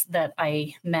volunteers that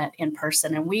I met in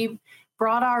person. And we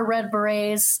brought our Red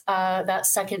Berets that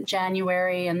second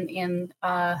January in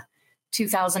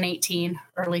 2018,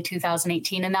 early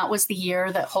 2018. And that was the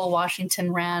year that Whole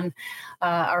Washington ran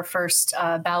our first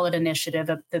ballot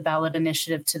initiative, the ballot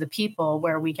initiative to the people,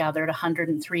 where we gathered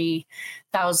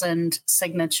 103,000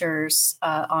 signatures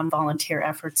on volunteer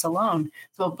efforts alone.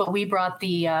 But we brought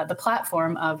the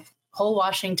platform of Whole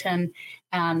Washington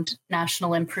and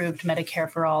National Improved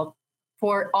Medicare for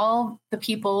all the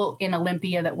people in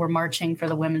Olympia that were marching for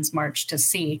the Women's March to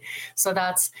see. So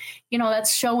that's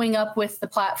showing up with the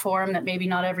platform that maybe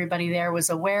not everybody there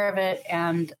was aware of it.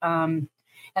 And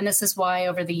this is why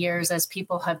over the years, as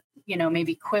people have,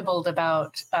 maybe quibbled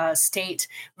about state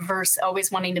versus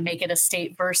always wanting to make it a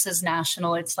state versus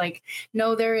national. It's like,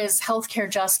 no, there is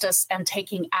healthcare justice and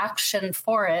taking action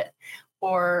for it,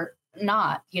 or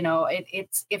not.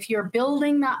 It's if you're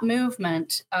building that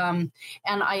movement, and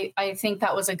I think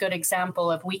that was a good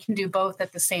example of we can do both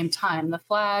at the same time. The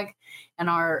flag and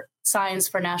our signs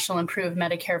for National Improved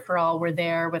Medicare for All were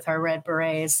there with our Red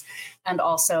Berets, and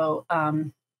also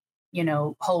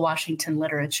Whole Washington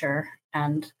literature,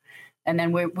 and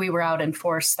then we were out in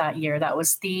force that year. That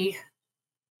was the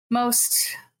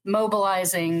most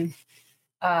mobilizing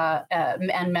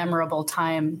and memorable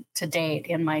time to date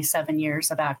in my 7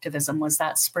 years of activism, was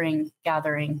that spring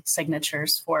gathering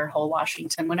signatures for Whole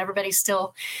Washington, when everybody's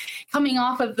still coming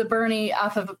off of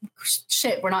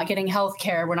shit, we're not getting health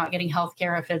care. We're not getting health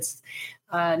care if it's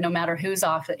no matter who's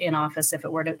in office, if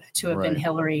it were to have been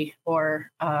Hillary or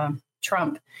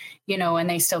Trump, and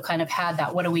they still kind of had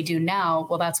that. What do we do now?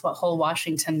 Well, that's what Whole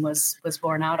Washington was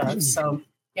born out of. So,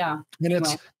 yeah. And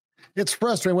it's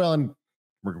frustrating. Well, and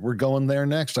we're going there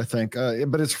next, I think.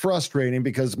 But it's frustrating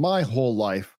because my whole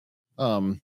life,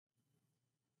 my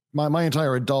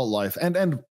entire adult life,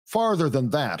 and farther than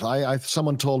that,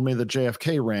 someone told me that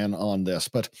JFK ran on this,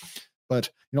 but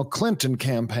Clinton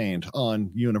campaigned on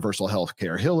universal health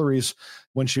care. Hillary's,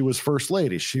 when she was first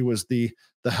lady, she was the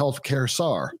healthcare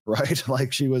czar, right?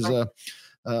 Like she was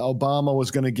Obama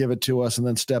was going to give it to us and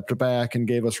then stepped back and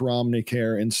gave us Romney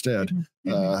Care instead.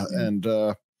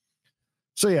 So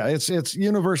yeah, it's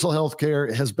universal health care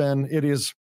it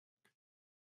is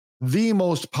the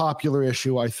most popular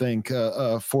issue, I think,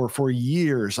 for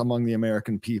years among the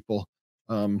American people.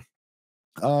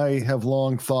 I have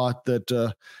long thought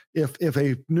that if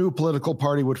a new political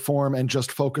party would form and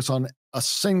just focus on a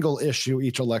single issue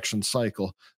each election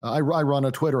cycle, I run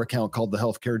a Twitter account called the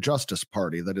Healthcare Justice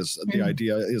Party. That is the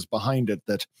idea is behind it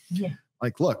that,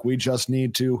 like, look, we just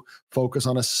need to focus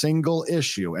on a single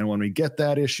issue. And when we get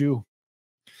that issue,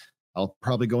 I'll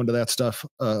probably go into that stuff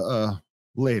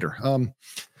later.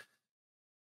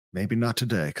 Maybe not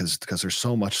today because there's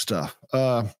so much stuff.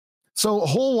 So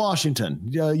whole Washington,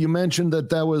 you mentioned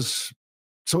that was,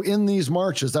 so in these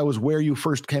marches, that was where you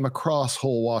first came across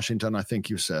whole Washington, I think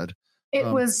you said. It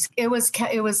was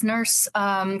Nurse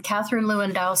Catherine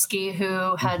Lewandowski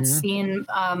who had seen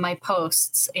my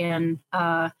posts in,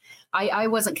 I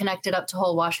wasn't connected up to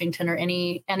whole Washington or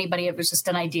anybody. It was just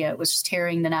an idea. It was just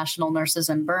hearing the national nurses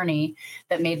in Bernie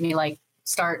that made me like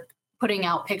start putting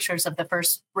out pictures of the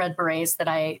first red berets that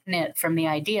I knit from the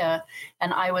idea.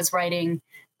 And I was writing,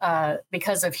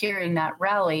 because of hearing that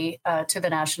rally to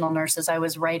the national nurses, I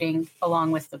was writing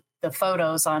along with the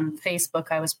photos on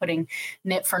Facebook. I was putting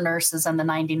knit for nurses and the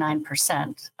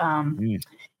 99%.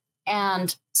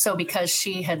 And so because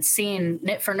she had seen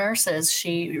Knit for Nurses,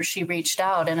 she reached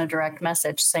out in a direct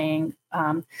message saying,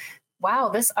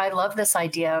 wow, I love this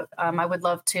idea. I would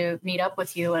love to meet up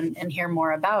with you and hear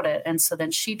more about it. And so then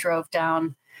she drove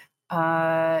down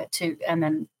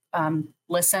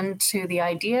listened to the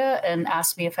idea and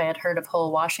asked me if I had heard of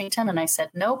whole Washington. And I said,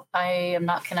 nope, I am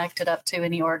not connected up to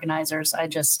any organizers. I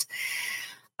just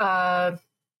felt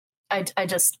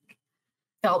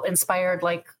inspired,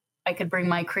 like I could bring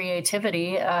my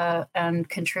creativity and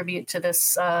contribute to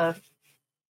this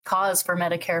cause for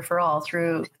Medicare for All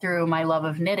through my love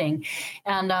of knitting.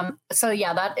 And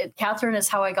Catherine is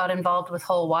how I got involved with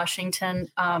whole Washington.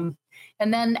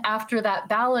 And then after that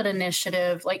ballot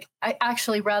initiative, it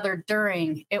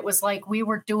was like we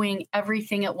were doing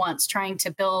everything at once, trying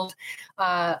to build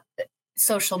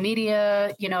social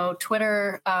media,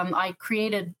 Twitter. I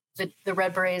created the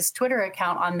Red Berets Twitter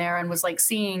account on there and was like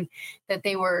seeing that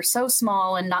they were so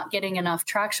small and not getting enough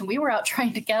traction. We were out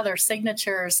trying to gather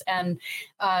signatures and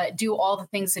do all the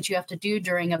things that you have to do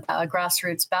during a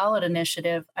grassroots ballot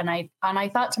initiative. And I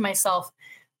thought to myself,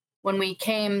 when we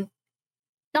came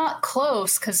not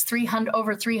close, because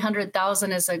over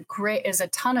 300,000 is a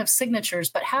ton of signatures.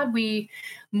 But had we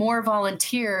more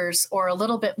volunteers or a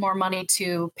little bit more money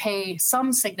to pay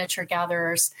some signature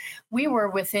gatherers, we were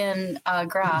within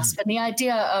grasp. And the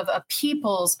idea of a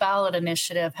people's ballot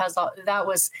initiative that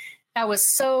was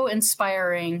so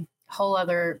inspiring. Whole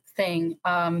other thing.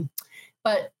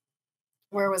 But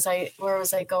where was I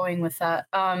going with that?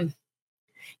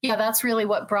 That's really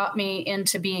what brought me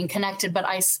into being connected. But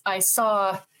I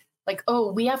saw like,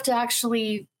 oh, we have to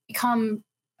actually become,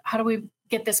 how do we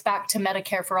get this back to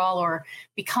Medicare for All or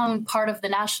become part of the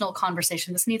national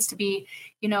conversation? This needs to be,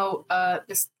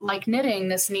 this like knitting,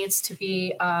 this needs to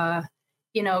be,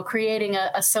 creating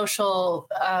a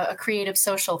creative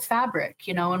social fabric,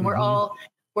 and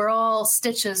we're all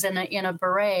stitches in a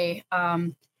beret,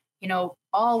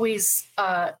 always,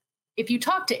 if you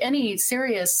talk to any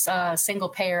serious single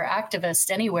payer activist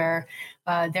anywhere,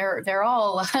 they're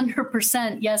all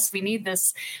 100%. Yes, we need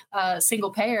this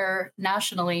single payer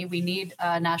nationally. We need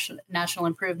national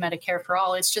improved Medicare for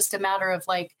all. It's just a matter of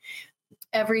like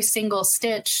every single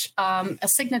stitch, a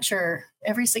signature.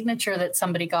 Every signature that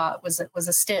somebody got was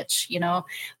a stitch.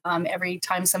 Every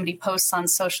time somebody posts on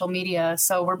social media.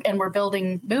 So we're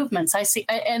building movements. I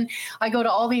go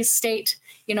to all these state,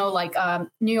 like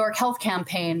New York Health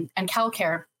Campaign and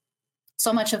CalCare.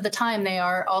 So much of the time they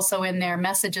are also in their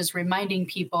messages reminding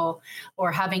people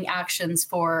or having actions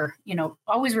for,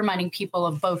 always reminding people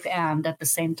of both and at the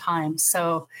same time.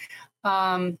 So,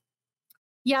 and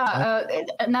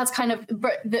that's kind of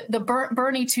the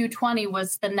Bernie 220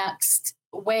 was the next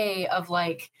way of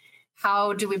like,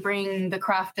 how do we bring the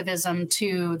craftivism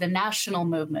to the national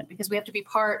movement? Because we have to be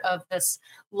part of this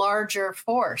larger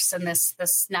force and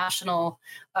this national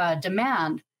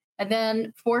demand. And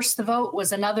then Force the Vote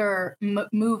was another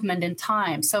movement in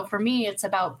time. So for me, it's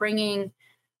about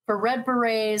for Red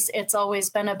Berets, it's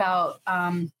always been about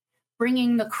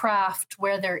bringing the craft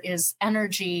where there is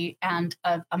energy and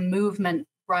a movement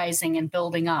rising and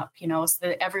building up, so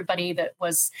that everybody that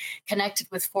was connected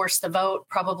with Force the Vote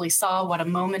probably saw what a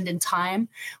moment in time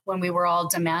when we were all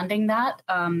demanding that.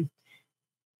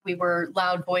 We were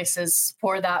loud voices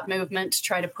for that movement to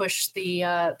try to push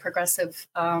the progressive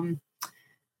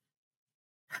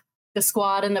the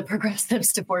squad and the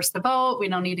progressives to force the vote. We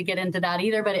don't need to get into that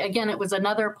either. But again, it was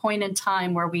another point in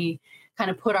time where we kind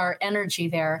of put our energy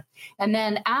there. And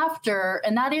then after,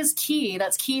 and that is key,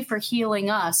 that's key for healing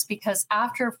us, because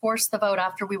after force the vote,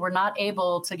 after we were not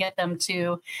able to get them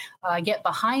to get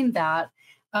behind that,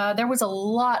 there was a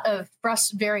lot of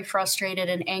very frustrated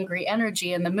and angry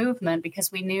energy in the movement,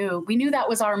 because we knew that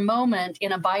was our moment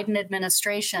in a Biden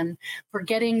administration for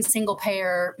getting single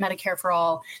payer Medicare for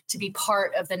all to be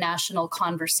part of the national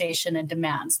conversation and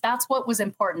demands. That's what was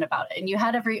important about it. And you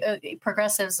had every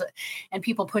progressives and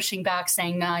people pushing back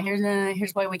saying, nah,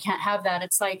 here's why we can't have that.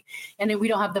 It's like, and we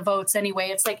don't have the votes anyway.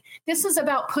 It's like, this is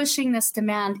about pushing this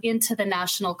demand into the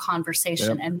national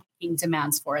conversation and making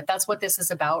demands for it. That's what this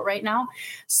is about right now.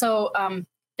 So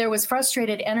there was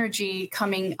frustrated energy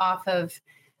coming off of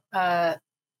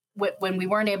when we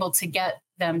weren't able to get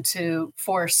them to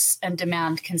force and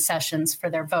demand concessions for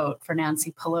their vote for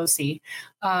Nancy Pelosi.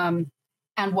 And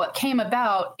what came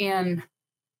about in,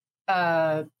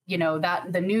 that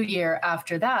the new year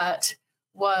after that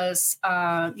was,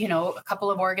 a couple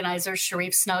of organizers,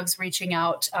 Sharif Snuggs, reaching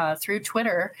out through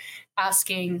Twitter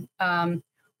asking,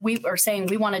 we were saying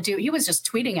we want to do, he was just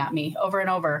tweeting at me over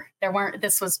and over.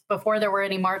 This was before there were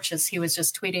any marches. He was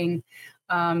just tweeting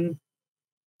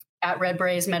at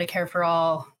Berets Medicare For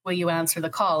All, will you answer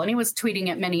the call? And he was tweeting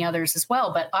at many others as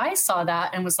well. But I saw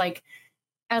that and was like,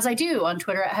 as I do on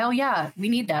Twitter, hell yeah, we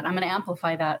need that. I'm going to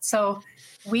amplify that. So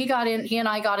he and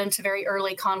I got into very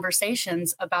early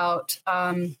conversations about,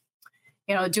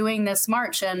 doing this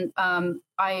march. And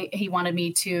he wanted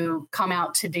me to come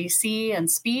out to DC and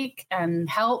speak and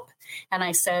help. And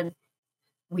I said,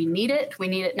 we need it. We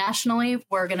need it nationally.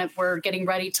 We're getting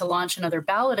ready to launch another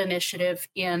ballot initiative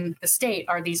in the state.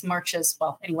 Are these marches?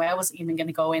 Well, anyway, I wasn't even going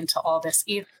to go into all this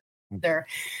either,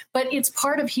 but it's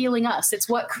part of healing us. It's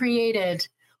what created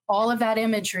all of that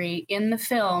imagery in the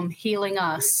film. Healing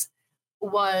Us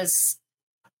was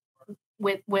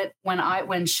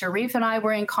when Sharif and I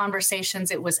were in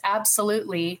conversations, it was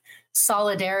absolutely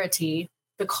solidarity.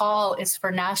 The call is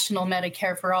for national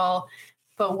Medicare for all,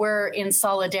 but we're in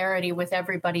solidarity with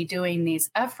everybody doing these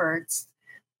efforts.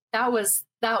 That was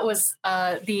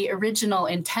the original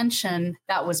intention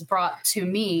that was brought to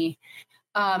me.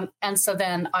 And so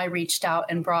then I reached out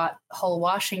and brought whole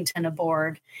Washington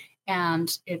aboard.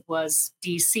 And it was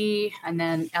DC and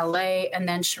then LA. And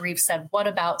then Sharif said, what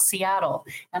about Seattle?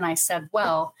 And I said,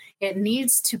 well, it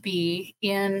needs to be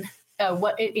in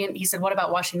he said, what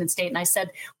about Washington State? And I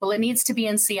said, well, it needs to be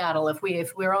in Seattle. If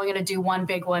we're only going to do one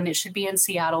big one, it should be in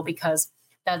Seattle, because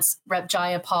that's Rep.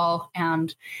 Jayapal.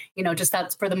 And, just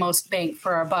that's for the most bang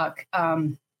for our buck.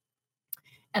 And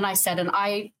I said, and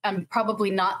I'm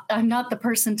not the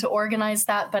person to organize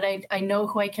that, but I know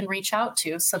who I can reach out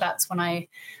to. So that's when I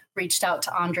reached out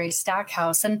to Andre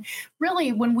Stackhouse. And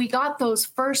really, when we got those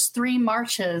first 3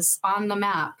 marches on the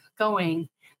map going,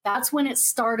 that's when it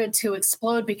started to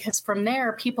explode, because from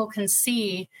there, people can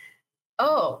see,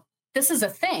 oh, this is a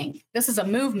thing. This is a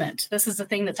movement. This is a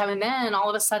thing that's happening. And then all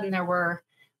of a sudden there were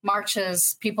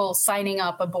marches, people signing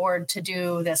up aboard to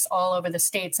do this all over the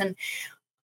states. And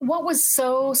what was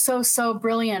so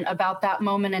brilliant about that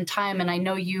moment in time, and I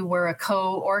know you were a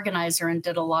co-organizer and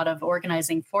did a lot of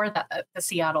organizing for the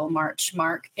Seattle March,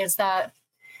 Mark, is that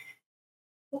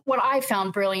what I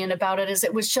found brilliant about it is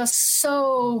it was just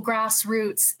so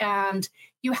grassroots, and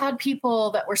you had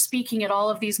people that were speaking at all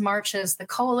of these marches. The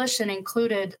coalition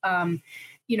included,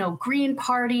 Green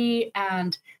Party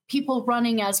and people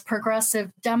running as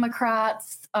progressive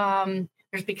Democrats.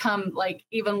 There's become like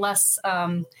even less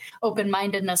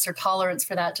open-mindedness or tolerance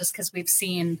for that, just because we've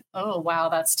seen, oh, wow,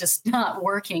 that's just not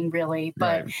working really.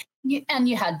 But right.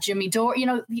 You had Jimmy Dore,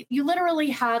 you literally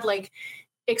had like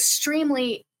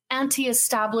extremely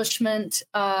anti-establishment,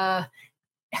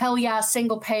 hell yeah,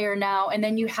 single payer now. And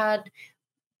then you had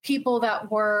people that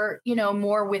were,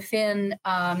 more within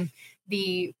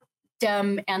the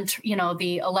Dem and,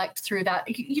 the elect through that.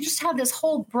 You just had this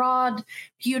whole broad,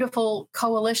 beautiful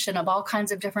coalition of all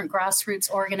kinds of different grassroots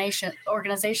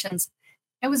organizations.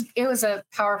 It was a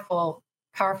powerful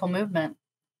movement.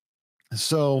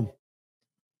 So,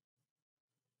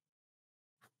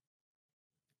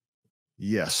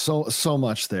 yes, so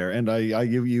much there, and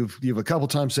you've a couple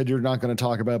times said you're not going to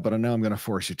talk about it, but now I'm going to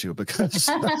force you to, because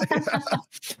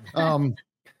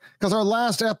because the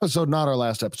last episode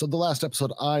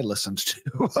I listened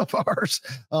to of ours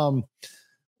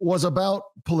was about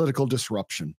political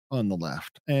disruption on the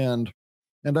left, and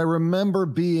I remember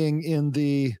being in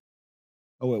it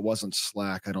wasn't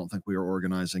Slack. I don't think we were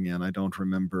organizing in. I don't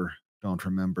remember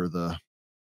the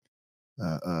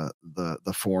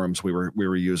forums we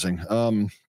were using.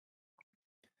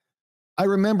 I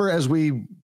remember as we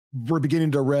were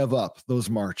beginning to rev up those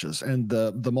marches and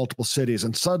the multiple cities,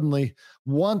 and suddenly,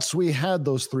 once we had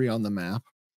those 3 on the map,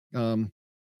 and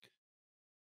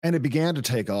it began to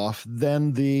take off,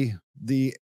 then the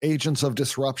agents of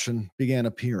disruption began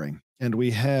appearing, and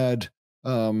we had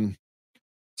some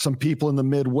people in the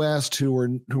Midwest who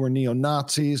were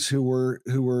neo-Nazis who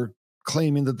were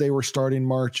claiming that they were starting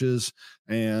marches,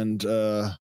 and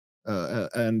the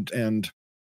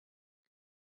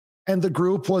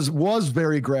group was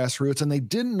very grassroots, and they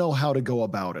didn't know how to go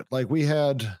about it. Like, we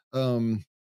had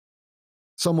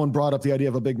someone brought up the idea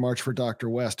of a big march for Dr.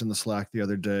 West in the Slack the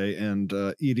other day, and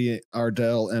Edie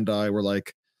Ardell and I were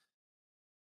like,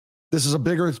 this is a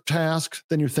bigger task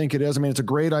than you think it is. I mean, it's a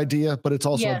great idea, but it's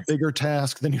also a bigger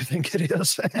task than you think it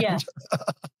is. And,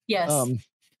 yes.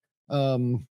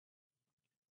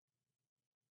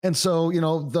 And so,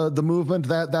 the movement,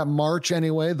 that march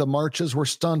anyway, the marches were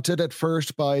stunted at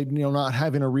first by, not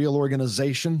having a real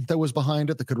organization that was behind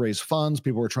it that could raise funds.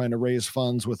 People were trying to raise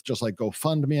funds with just like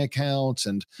GoFundMe accounts,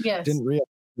 and didn't realize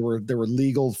there were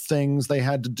legal things they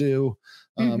had to do.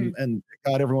 And it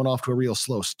got everyone off to a real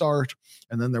slow start.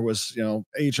 And then there was,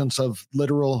 agents of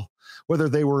literal, whether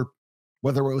it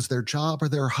was their job or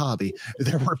their hobby,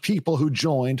 there were people who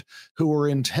joined who were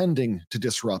intending to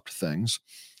disrupt things.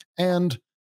 And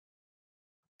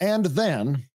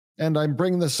then, and I'm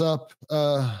bringing this up,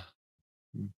 I'm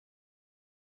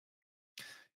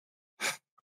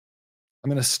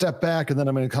going to step back and then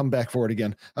I'm going to come back for it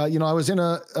again. I was in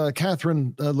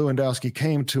Catherine Lewandowski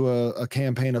came to a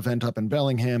campaign event up in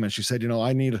Bellingham, and she said,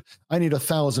 I need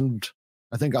 1,000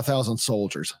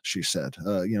 soldiers, she said,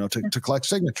 to collect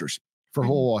signatures for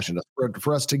whole Washington,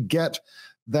 for us to get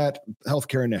that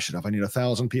healthcare initiative. I need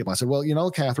 1,000 people. I said,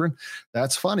 well, Catherine,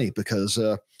 that's funny, because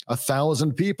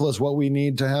 1,000 people is what we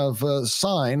need to have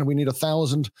sign. We need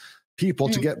 1,000 people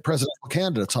to get presidential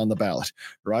candidates on the ballot,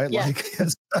 right? Yeah. Like,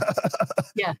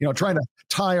 trying to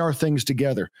tie our things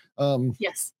together.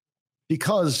 Yes.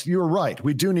 Because you're right,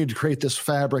 we do need to create this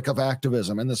fabric of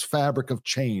activism and this fabric of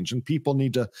change, and people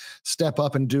need to step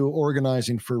up and do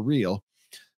organizing for real,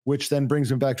 which then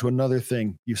brings me back to another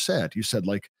thing you said. You said,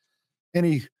 like,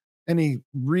 any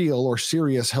real or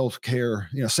serious healthcare,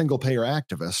 single payer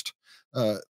activist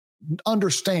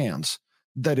understands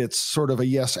that it's sort of a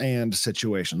yes and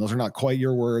situation. Those are not quite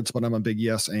your words, but I'm a big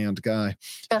yes and guy.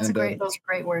 Those are great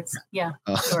words. Yeah.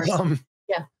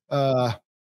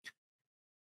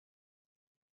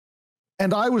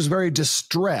 And I was very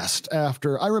distressed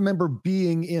after. I remember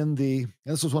being in and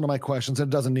this was one of my questions, and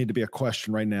it doesn't need to be a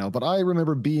question right now, but I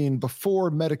remember being,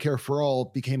 before Medicare for All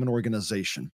became an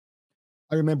organization,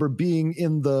 I remember being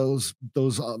in those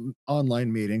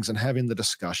online meetings and having the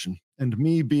discussion, and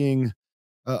me being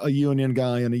a union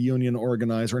guy and a union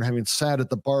organizer, and having sat at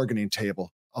the bargaining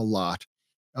table a lot.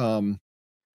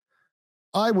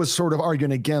 I was sort of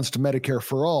arguing against Medicare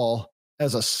for All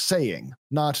as a saying,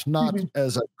 not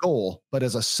as a goal, but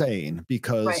as a saying,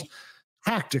 because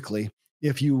tactically,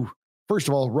 first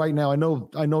of all, right now, I know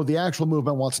the actual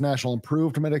movement wants national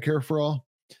improved Medicare for All.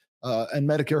 And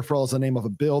Medicare for All is the name of a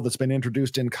bill that's been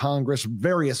introduced in Congress,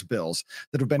 various bills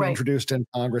that have been introduced in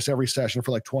Congress every session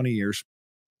for like 20 years.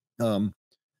 And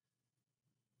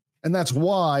that's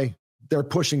why they're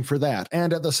pushing for that.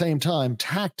 And at the same time,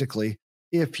 tactically,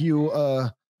 if you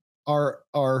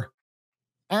are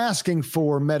asking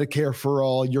for Medicare for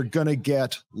All, you're going to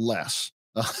get less,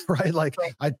 right? Like,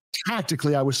 I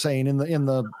was saying in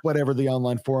the whatever the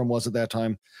online forum was at that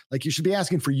time, like, you should be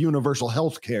asking for universal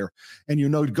health care, and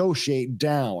negotiate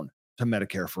down to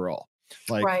Medicare for All.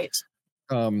 Like,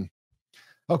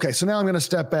 okay, so now I'm going to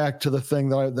step back to the thing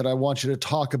that I want you to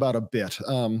talk about a bit.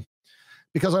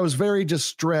 Because I was very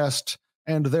distressed,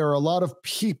 and there are a lot of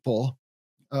people.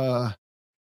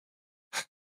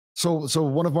 So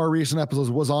one of our recent episodes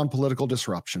was on political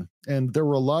disruption, and there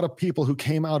were a lot of people who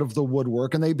came out of the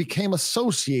woodwork, and they became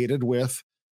associated with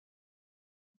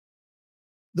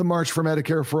the March for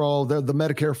Medicare for All, the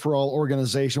Medicare for All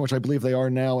organization, which I believe they are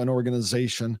now an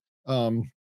organization.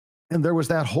 And there was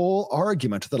that whole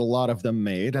argument that a lot of them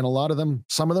made, and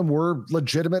some of them were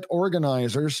legitimate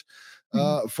organizers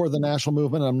for the national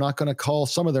movement. And I'm not going to call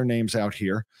some of their names out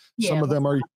here. Yeah, some of them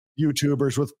are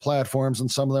YouTubers with platforms,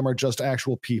 and some of them are just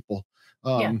actual people.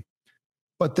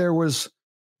 But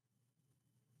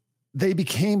they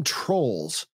became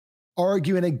trolls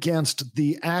arguing against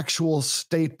the actual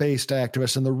state-based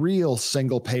activists and the real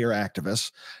single-payer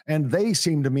activists. And they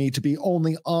seem to me to be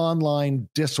only online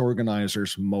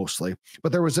disorganizers mostly.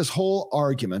 But there was this whole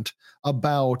argument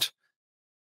about,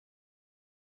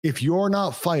 if you're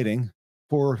not fighting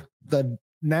for the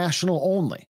national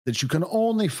only, that you can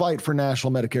only fight for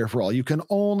national Medicare for all. You can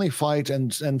only fight,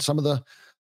 and some of the,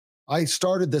 I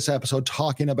started this episode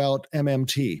talking about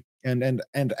MMT and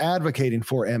advocating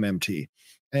for MMT.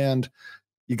 And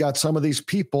you got some of these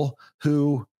people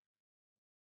who,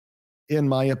 in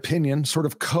my opinion, sort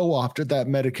of co-opted that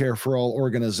Medicare for All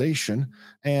organization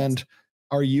and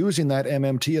are using that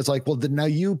MMT as like, well, now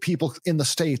you people in the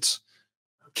states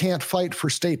can't fight for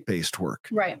state-based work.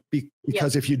 Right.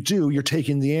 Because if you do, you're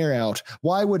taking the air out.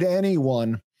 Why would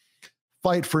anyone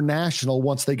fight for national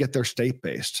once they get their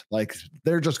state-based? Like,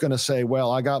 they're just going to say,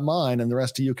 well, I got mine and the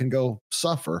rest of you can go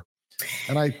suffer.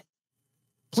 And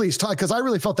please talk, because I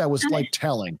really felt that was like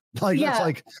telling. Like, that's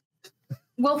like...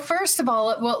 Well, first of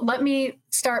all, let me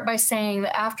start by saying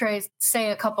that after I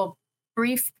say a couple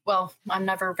brief, well, I'm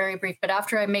never very brief, but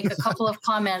after I make a couple of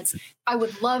comments, I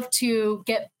would love to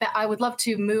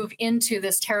move into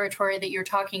this territory that you're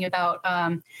talking about,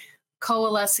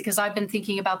 coalesce, because I've been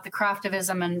thinking about the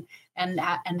craftivism and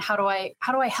how do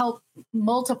I help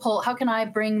multiple, how can I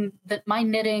bring my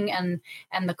knitting and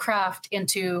the craft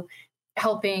into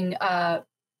helping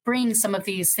bring some of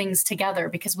these things together,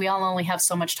 because we all only have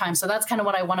so much time. So that's kind of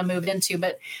what I want to move into.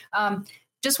 But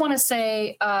just want to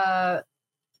say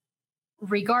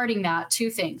regarding that,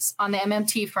 two things. On the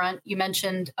MMT front, you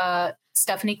mentioned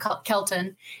Stephanie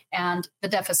Kelton and the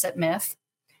deficit myth.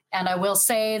 And I will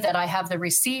say that I have the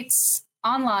receipts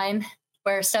online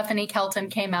where Stephanie Kelton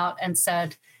came out and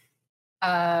said,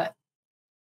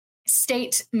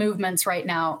 state movements right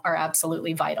now are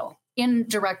absolutely vital, in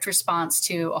direct response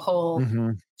to a whole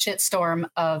shitstorm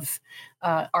of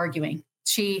arguing.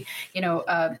 She,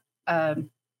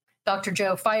 Dr.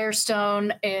 Joe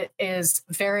Firestone is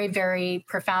very, very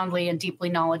profoundly and deeply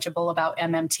knowledgeable about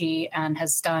MMT and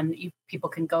has done,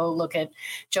 people can go look at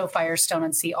Joe Firestone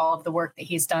and see all of the work that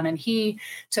he's done. And he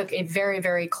took a very,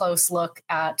 very close look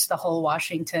at the whole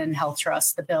Washington Health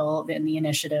Trust, the bill and the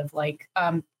initiative.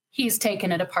 He's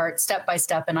taken it apart step by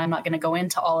step, and I'm not going to go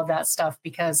into all of that stuff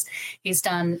because he's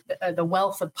done the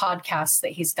wealth of podcasts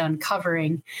that he's done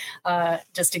covering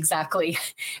just exactly.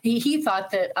 He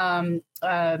thought that,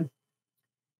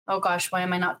 oh gosh, why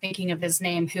am I not thinking of his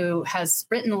name, who has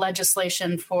written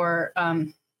legislation for,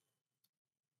 I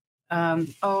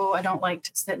don't like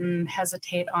to sit and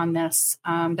hesitate on this,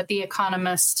 but the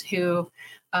economist who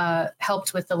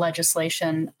helped with the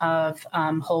legislation of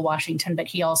whole Washington, but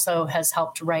he also has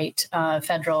helped write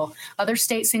federal, other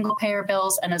state single payer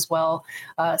bills, and as well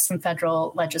some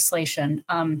federal legislation.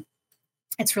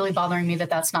 It's really bothering me that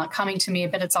that's not coming to me,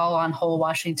 but it's all on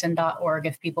wholewashington.org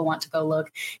if people want to go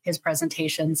look. His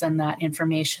presentations and that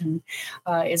information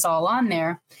is all on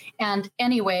there. And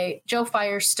anyway, Joe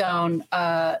Firestone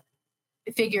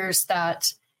figures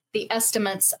that the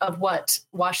estimates of what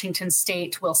Washington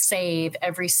state will save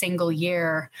every single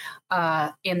year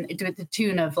to the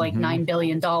tune of like $9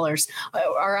 billion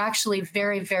are actually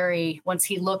very, very, once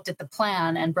he looked at the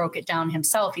plan and broke it down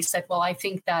himself, he said, well, I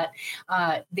think that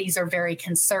these are very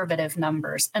conservative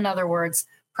numbers. In other words,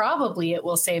 probably it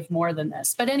will save more than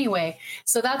this. But anyway,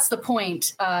 so that's the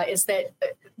point, is that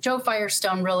Joe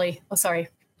Firestone really, sorry.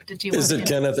 Is it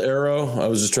Kenneth Arrow? I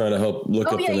was just trying to help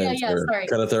look up the name. Sorry.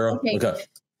 Kenneth Arrow? Okay.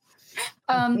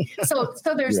 So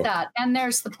there's that. And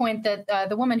there's the point that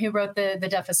the woman who wrote the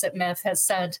deficit myth has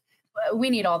said, we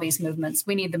need all these movements.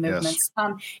 We need the movements.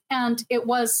 Yes. And it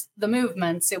was the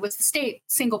movements. It was the state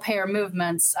single payer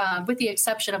movements, with the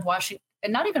exception of Washington.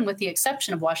 And not even with the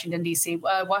exception of Washington, D.C.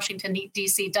 Washington,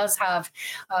 D.C. does have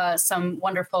some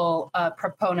wonderful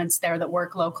proponents there that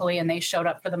work locally, and they showed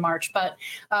up for the march. But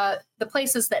the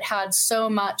places that had so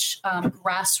much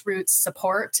grassroots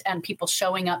support and people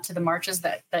showing up to the marches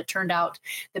that turned out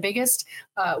the biggest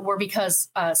were because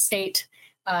state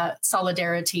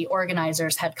solidarity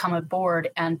organizers had come aboard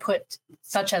and put,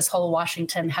 such as Whole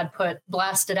Washington, had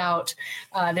blasted out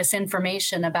this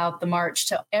information about the march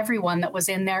to everyone that was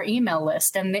in their email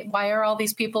list. And why are all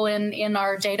these people in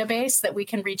our database that we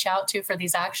can reach out to for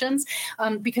these actions?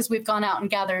 Because we've gone out and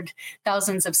gathered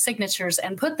thousands of signatures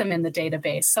and put them in the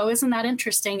database. So isn't that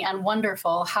interesting and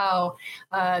wonderful how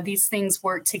these things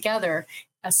work together?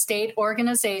 A state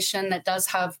organization that does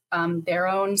have their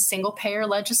own single payer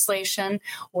legislation,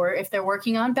 or if they're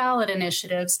working on ballot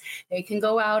initiatives, they can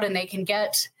go out and they can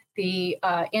get the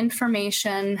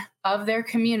information of their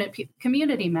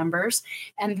community members.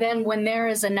 And then when there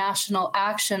is a national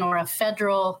action or a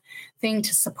federal thing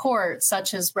to support,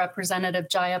 such as Representative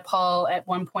Jayapal at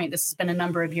one point, this has been a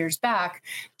number of years back,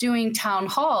 doing town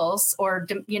halls or,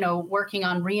 working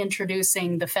on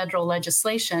reintroducing the federal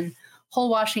legislation, Whole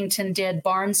Washington did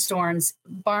barnstorms,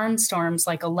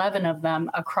 like 11 of them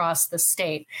across the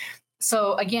state.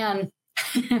 So again,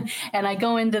 and I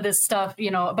go into this stuff,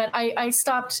 but I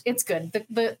stopped. It's good.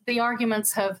 The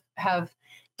arguments have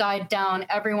died down.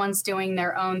 Everyone's doing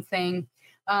their own thing.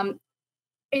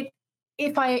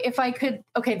 If I could,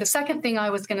 okay, the second thing I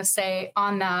was going to say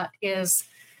on that is,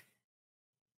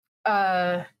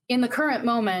 in the current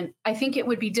moment, I think it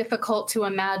would be difficult to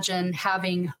imagine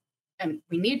having, and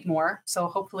we need more, so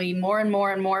hopefully more and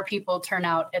more and more people turn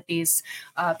out at these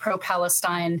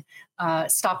pro-Palestine,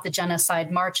 stop the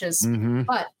genocide marches. Mm-hmm.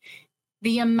 But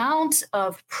the amount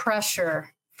of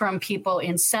pressure from people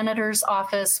in Senator's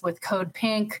office with Code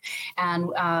Pink and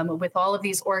with all of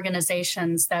these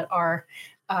organizations that are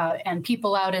and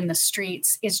people out in the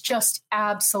streets is just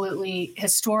absolutely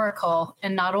historical,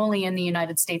 and not only in the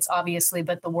United States, obviously,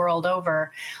 but the world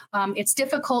over. It's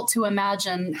difficult to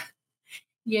imagine,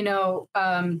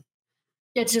 it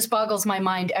just boggles my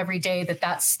mind every day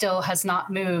that still has not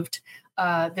moved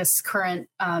this current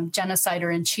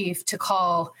genocider in chief to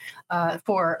call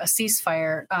for a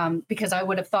ceasefire, because I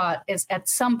would have thought is at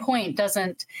some point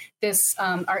doesn't this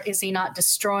is he not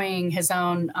destroying his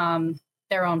own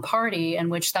their own party, in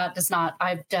which that does not,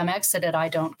 I've exited, I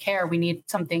don't care. We need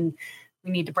something,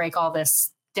 we need to break all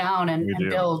this down and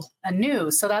build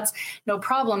anew. So that's no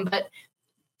problem. But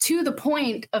to the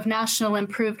point of national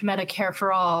improved Medicare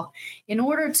for all, in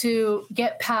order to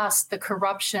get past the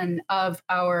corruption of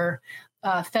our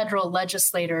federal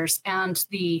legislators and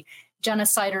the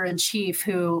genocider in chief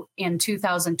who in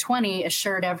 2020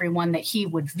 assured everyone that he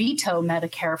would veto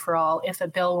Medicare for all if a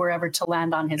bill were ever to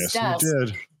land on his desk. He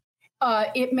did.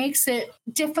 It makes it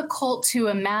difficult to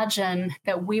imagine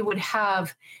that we would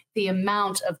have the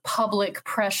amount of public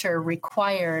pressure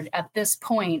required at this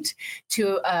point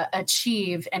to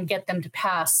achieve and get them to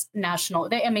pass national.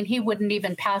 He wouldn't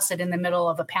even pass it in the middle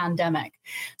of a pandemic.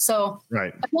 So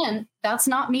again, that's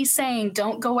not me saying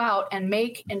don't go out and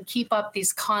make and keep up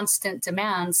these constant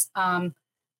demands.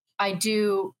 I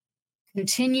do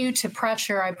continue to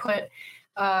pressure. I put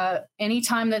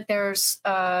anytime that there's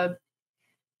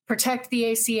protect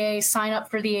the ACA, sign up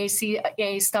for the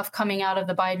ACA stuff coming out of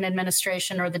the Biden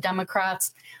administration or the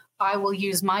Democrats, I will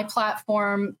use my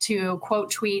platform to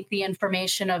quote tweet the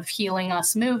information of Healing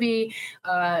Us movie,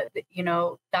 and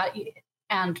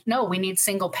no, we need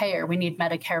single payer. We need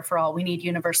Medicare for all. We need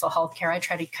universal health care. I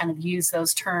try to kind of use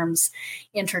those terms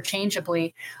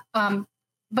interchangeably.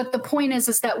 But the point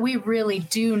is that we really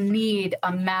do need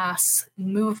a mass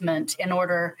movement in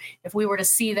order, if we were to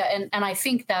see that, and I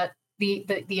think that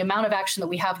the amount of action that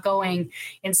we have going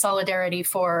in solidarity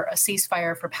for a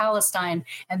ceasefire for Palestine,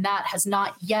 and that has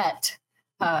not yet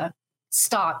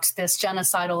stopped this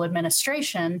genocidal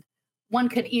administration, one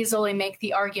could easily make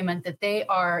the argument that they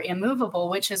are immovable,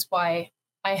 which is why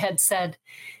I had said,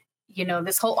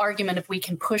 this whole argument, if we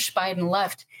can push Biden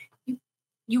left,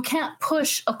 you can't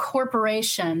push a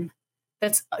corporation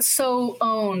that's so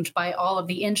owned by all of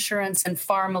the insurance and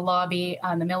pharma lobby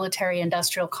on the military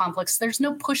industrial complex. There's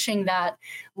no pushing that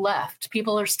left.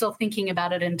 People are still thinking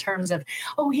about it in terms of,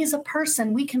 oh, he's a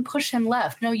person, we can push him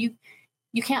left. No, you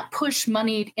can't push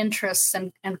moneyed interests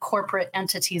and corporate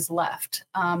entities left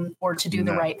or to do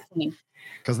the right thing.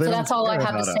 So that's all I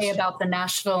have to say about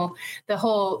the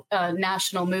whole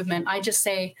national movement. I just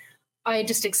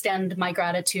extend my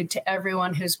gratitude to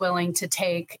everyone who's willing to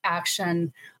take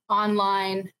action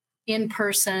online, in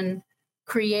person,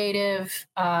 creative,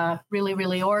 really,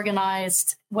 really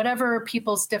organized, whatever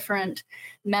people's different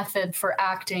method for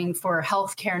acting for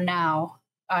healthcare now,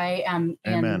 I am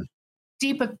in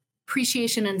deep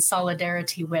appreciation and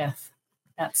solidarity with.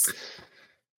 That's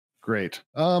great.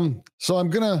 So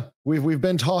we've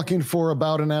been talking for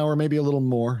about an hour, maybe a little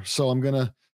more. So I'm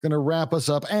gonna wrap us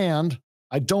up, and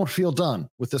I don't feel done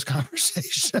with this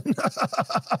conversation.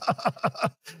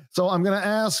 So I'm going to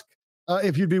ask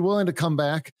if you'd be willing to come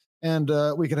back and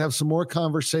we could have some more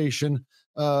conversation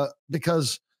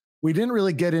because we didn't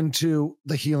really get into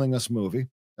the Healing Us movie.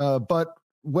 But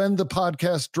when the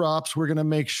podcast drops, we're going to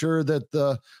make sure that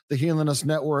the Healing Us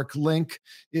Network link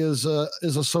is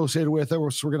associated with it.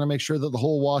 So we're going to make sure that the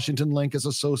whole Washington link is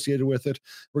associated with it.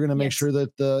 We're going to make sure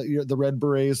that the Red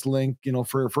Berets link,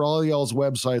 for all y'all's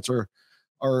websites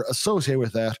are associated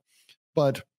with that.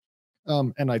 But,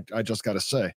 and I just got to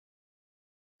say,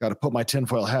 got to put my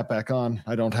tinfoil hat back on.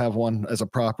 I don't have one as a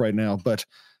prop right now, but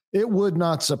it would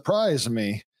not surprise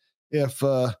me if,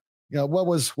 what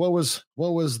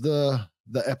was the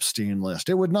Epstein list?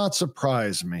 It would not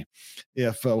surprise me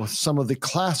if some of the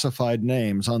classified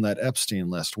names on that Epstein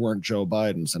list weren't Joe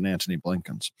Biden's and Antony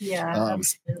Blinken's.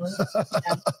 Absolutely.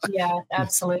 Yeah,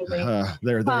 absolutely.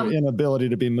 Their inability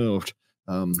to be moved.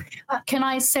 Can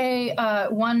I say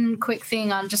one quick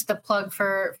thing on just the plug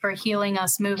for Healing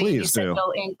Us movie? Please you said do.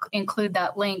 you'll include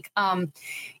that link.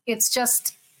 It's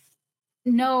just.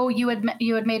 No, you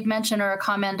had made mention or a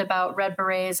comment about Red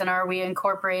Berets and are we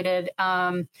incorporated?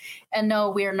 And no,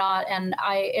 we're not. And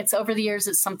it's over the years,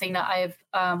 it's something that I've,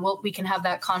 we can have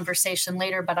that conversation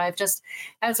later, but I've just,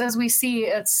 as we see,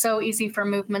 it's so easy for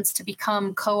movements to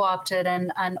become co-opted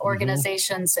and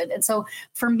organizations. And so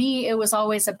for me, it was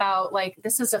always about like,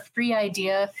 this is a free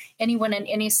idea. Anyone in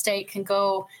any state can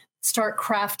go start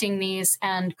crafting these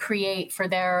and create for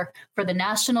the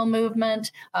national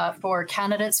movement, for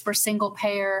candidates for single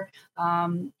payer,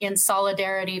 in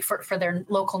solidarity for their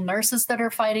local nurses that are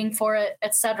fighting for it,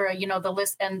 et cetera. You know, the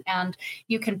list, and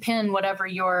you can pin whatever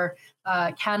your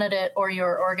candidate or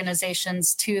your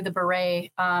organizations to the beret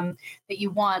that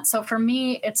you want. So for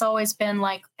me, it's always been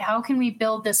like, how can we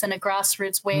build this in a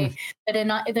grassroots way that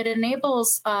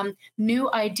enables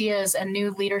new ideas and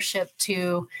new leadership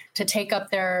to take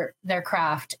up their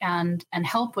craft and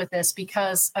help with this?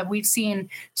 Because we've seen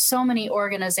so many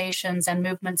organizations and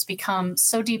movements become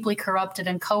so deeply corrupted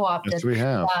and co-opted. Yes, we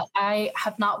have. I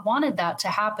have not wanted that to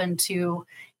happen to,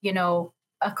 you know,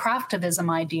 a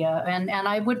craftivism idea, and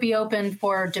I would be open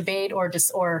for debate or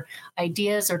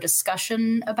ideas or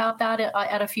discussion about that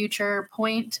at a future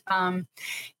point. And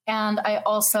I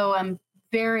also am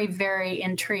very, very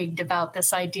intrigued about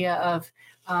this idea of,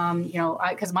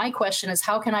 because my question is,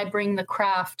 how can I bring the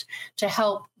craft to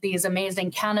help these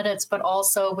amazing candidates, but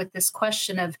also with this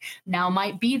question of now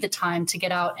might be the time to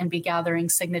get out and be gathering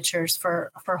signatures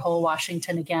for whole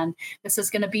Washington again. This is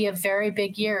going to be a very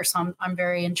big year, so I'm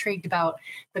very intrigued about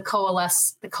the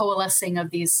coalescing of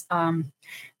these,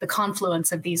 the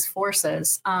confluence of these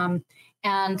forces.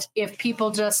 And if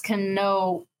people just can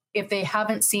know, if they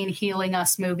haven't seen Healing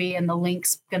Us movie, and the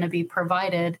link's going to be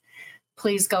provided,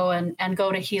 please go and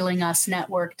go to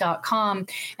healingusnetwork.com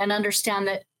and understand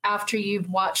that after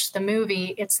you've watched the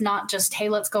movie, it's not just, hey,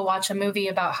 let's go watch a movie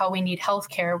about how we need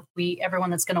healthcare. Everyone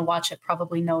that's going to watch it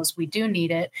probably knows we do need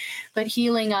it. But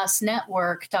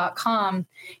healingusnetwork.com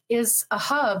is a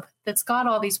hub that's got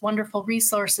all these wonderful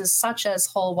resources, such as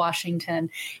Whole Washington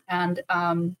and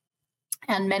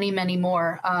many, many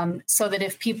more, so that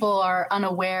if people are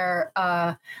unaware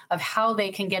of how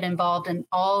they can get involved in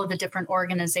all of the different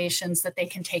organizations that they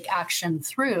can take action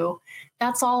through,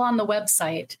 that's all on the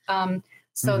website.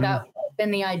 So that's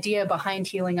been the idea behind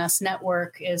Healing Us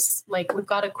Network, is like, we've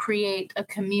got to create a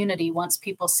community once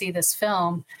people see this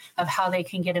film of how they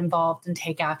can get involved and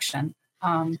take action.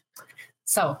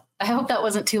 So I hope that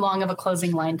wasn't too long of a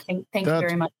closing line. Thank you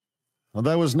very much. Well,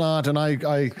 that was not, and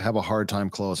I have a hard time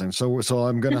closing. So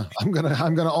I'm gonna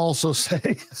also say,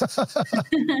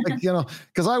 like, you know,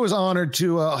 because I was honored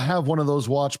to have one of those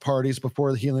watch parties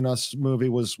before the Healing Us movie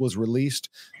was released,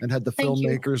 and had the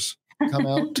filmmakers come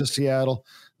out to Seattle.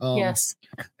 Yes,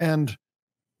 and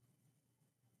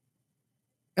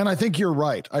I think you're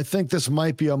right. I think this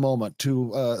might be a moment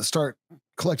to start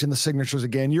collecting the signatures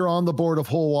again. You're on the board of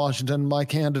Whole Washington. My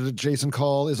candidate, Jason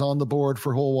Call, is on the board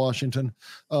for Whole Washington.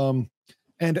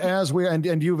 And as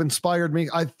and you've inspired me,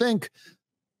 I think,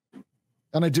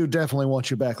 and I do definitely want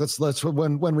you back. Let's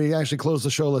when we actually close the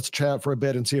show, let's chat for a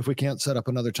bit and see if we can't set up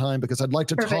another time, because I'd like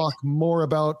to talk more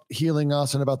about Healing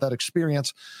Us and about that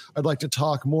experience. I'd like to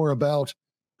talk more about,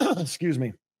 excuse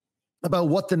me, about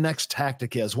what the next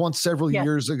tactic is. Once several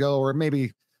years ago, or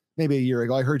maybe a year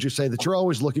ago, I heard you say that you're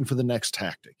always looking for the next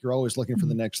tactic. You're always looking for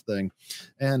the next thing.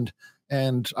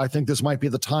 And I think this might be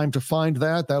the time to find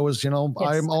that. That was, yes.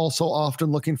 I'm also often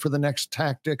looking for the next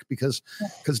tactic because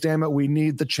damn it, we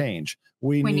need the change.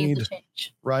 We need the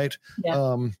change. Right.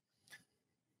 Yeah.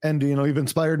 And, you've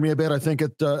inspired me a bit. I think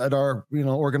at our,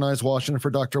 Organized Washington for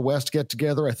Dr. West get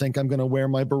together, I think I'm going to wear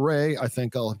my beret. I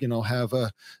think I'll, have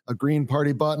a Green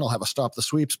Party button. I'll have a Stop the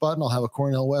Sweeps button. I'll have a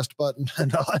Cornel West button,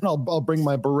 and I'll bring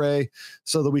my beret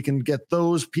so that we can get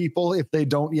those people, if they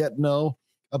don't yet know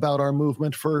about our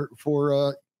movement for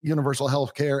universal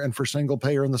health care and for single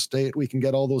payer in the state, we can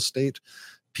get all those state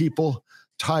people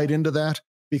tied into that,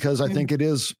 because I think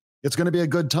it's going to be a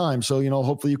good time. So,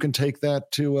 hopefully you can take that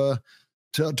to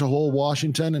Whole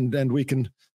Washington, and we can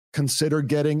consider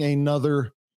getting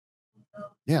another.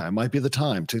 Yeah, it might be the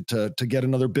time to get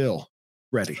another bill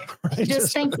ready. Right?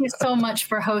 Just thank you so much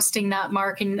for hosting that,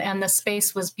 Mark, and the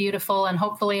space was beautiful. And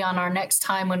hopefully on our next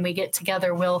time when we get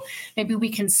together, maybe we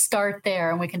can start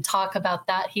there and we can talk about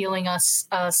that Healing Us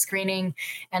screening,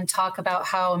 and talk about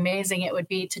how amazing it would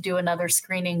be to do another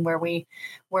screening where we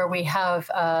have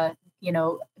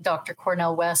Dr.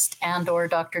 Cornell West and or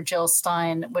Dr. Jill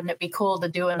Stein, wouldn't it be cool to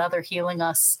do another Healing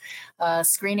Us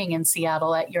screening in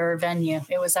Seattle at your venue?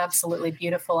 It was absolutely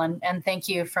beautiful. And thank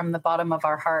you from the bottom of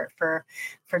our heart for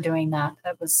doing that.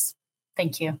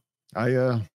 Thank you.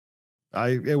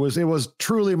 It was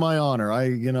truly my honor.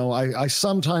 I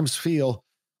sometimes feel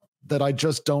that I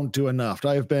just don't do enough.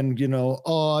 I've been,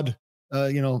 awed,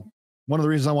 one of the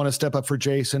reasons I want to step up for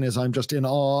Jason is I'm just in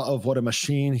awe of what a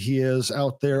machine he is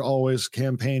out there, always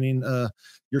campaigning.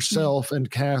 Yourself and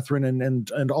Catherine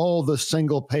and all the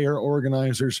single payer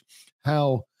organizers,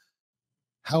 how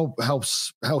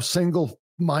single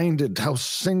minded, how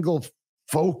single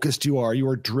focused you are. You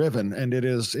are driven, and it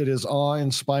is awe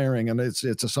inspiring, and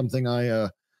it's something I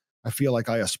feel like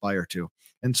I aspire to.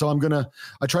 And so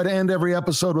I try to end every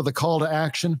episode with a call to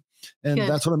action, and Good.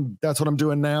 that's what I'm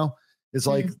doing now. It's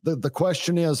like the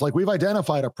question is, like, we've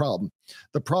identified a problem.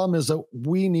 The problem is that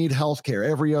we need healthcare.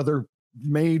 Every other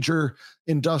major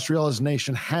industrialized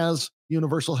nation has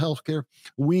universal healthcare.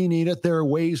 We need it. There are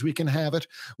ways we can have it.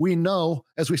 We know,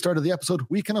 as we started the episode,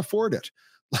 we can afford it.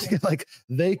 Like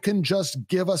they can just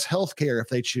give us healthcare if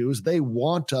they choose. They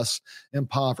want us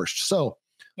impoverished. So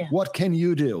what can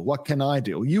you do? What can I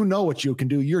do? You know what you can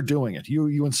do. You're doing it.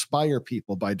 You inspire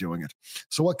people by doing it.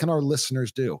 So what can our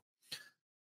listeners do?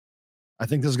 I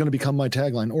think this is going to become my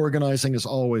tagline. Organizing is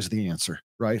always the answer,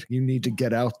 right? You need to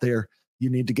get out there.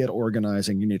 You need to get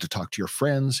organizing. You need to talk to your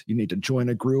friends. You need to join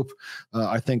a group.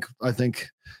 I think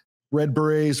Red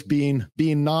Berets being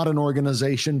not an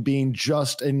organization, being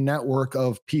just a network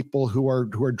of people who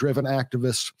are driven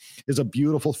activists is a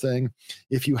beautiful thing.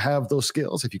 If you have those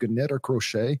skills, if you can knit or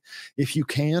crochet, if you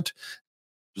can't,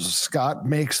 Scott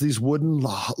makes these wooden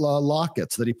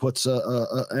lockets that he puts a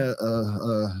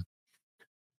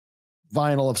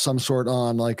vinyl of some sort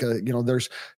on,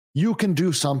 you can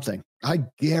do something. I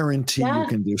guarantee you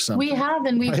can do something. We have,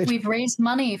 and we've raised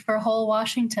money for Whole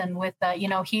Washington with that.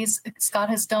 Scott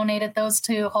has donated those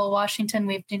to Whole Washington.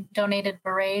 We've donated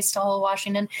berets to Whole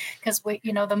Washington because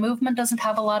the movement doesn't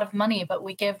have a lot of money, but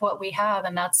we give what we have,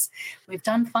 and we've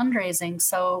done fundraising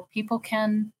so people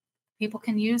can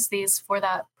use these for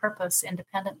that purpose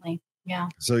independently. Yeah.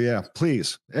 So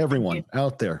please, everyone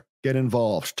out there, get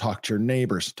involved. Talk to your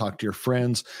neighbors. Talk to your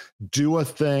friends. Do a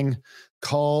thing.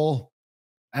 Call.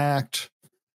 Act.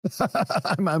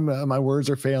 My words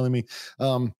are failing me.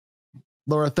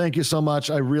 Laura, thank you so much.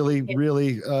 I really,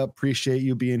 really appreciate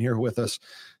you being here with us.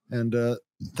 And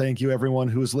thank you, everyone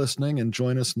who's listening. And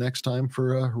join us next time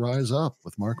for Rise Up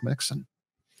with Mark Mixon.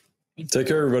 Take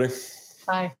care, everybody.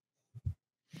 Bye.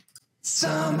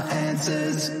 Some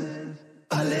answers,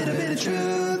 a little bit of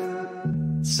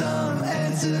truth. Some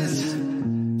answers,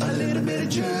 a little bit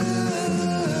of truth.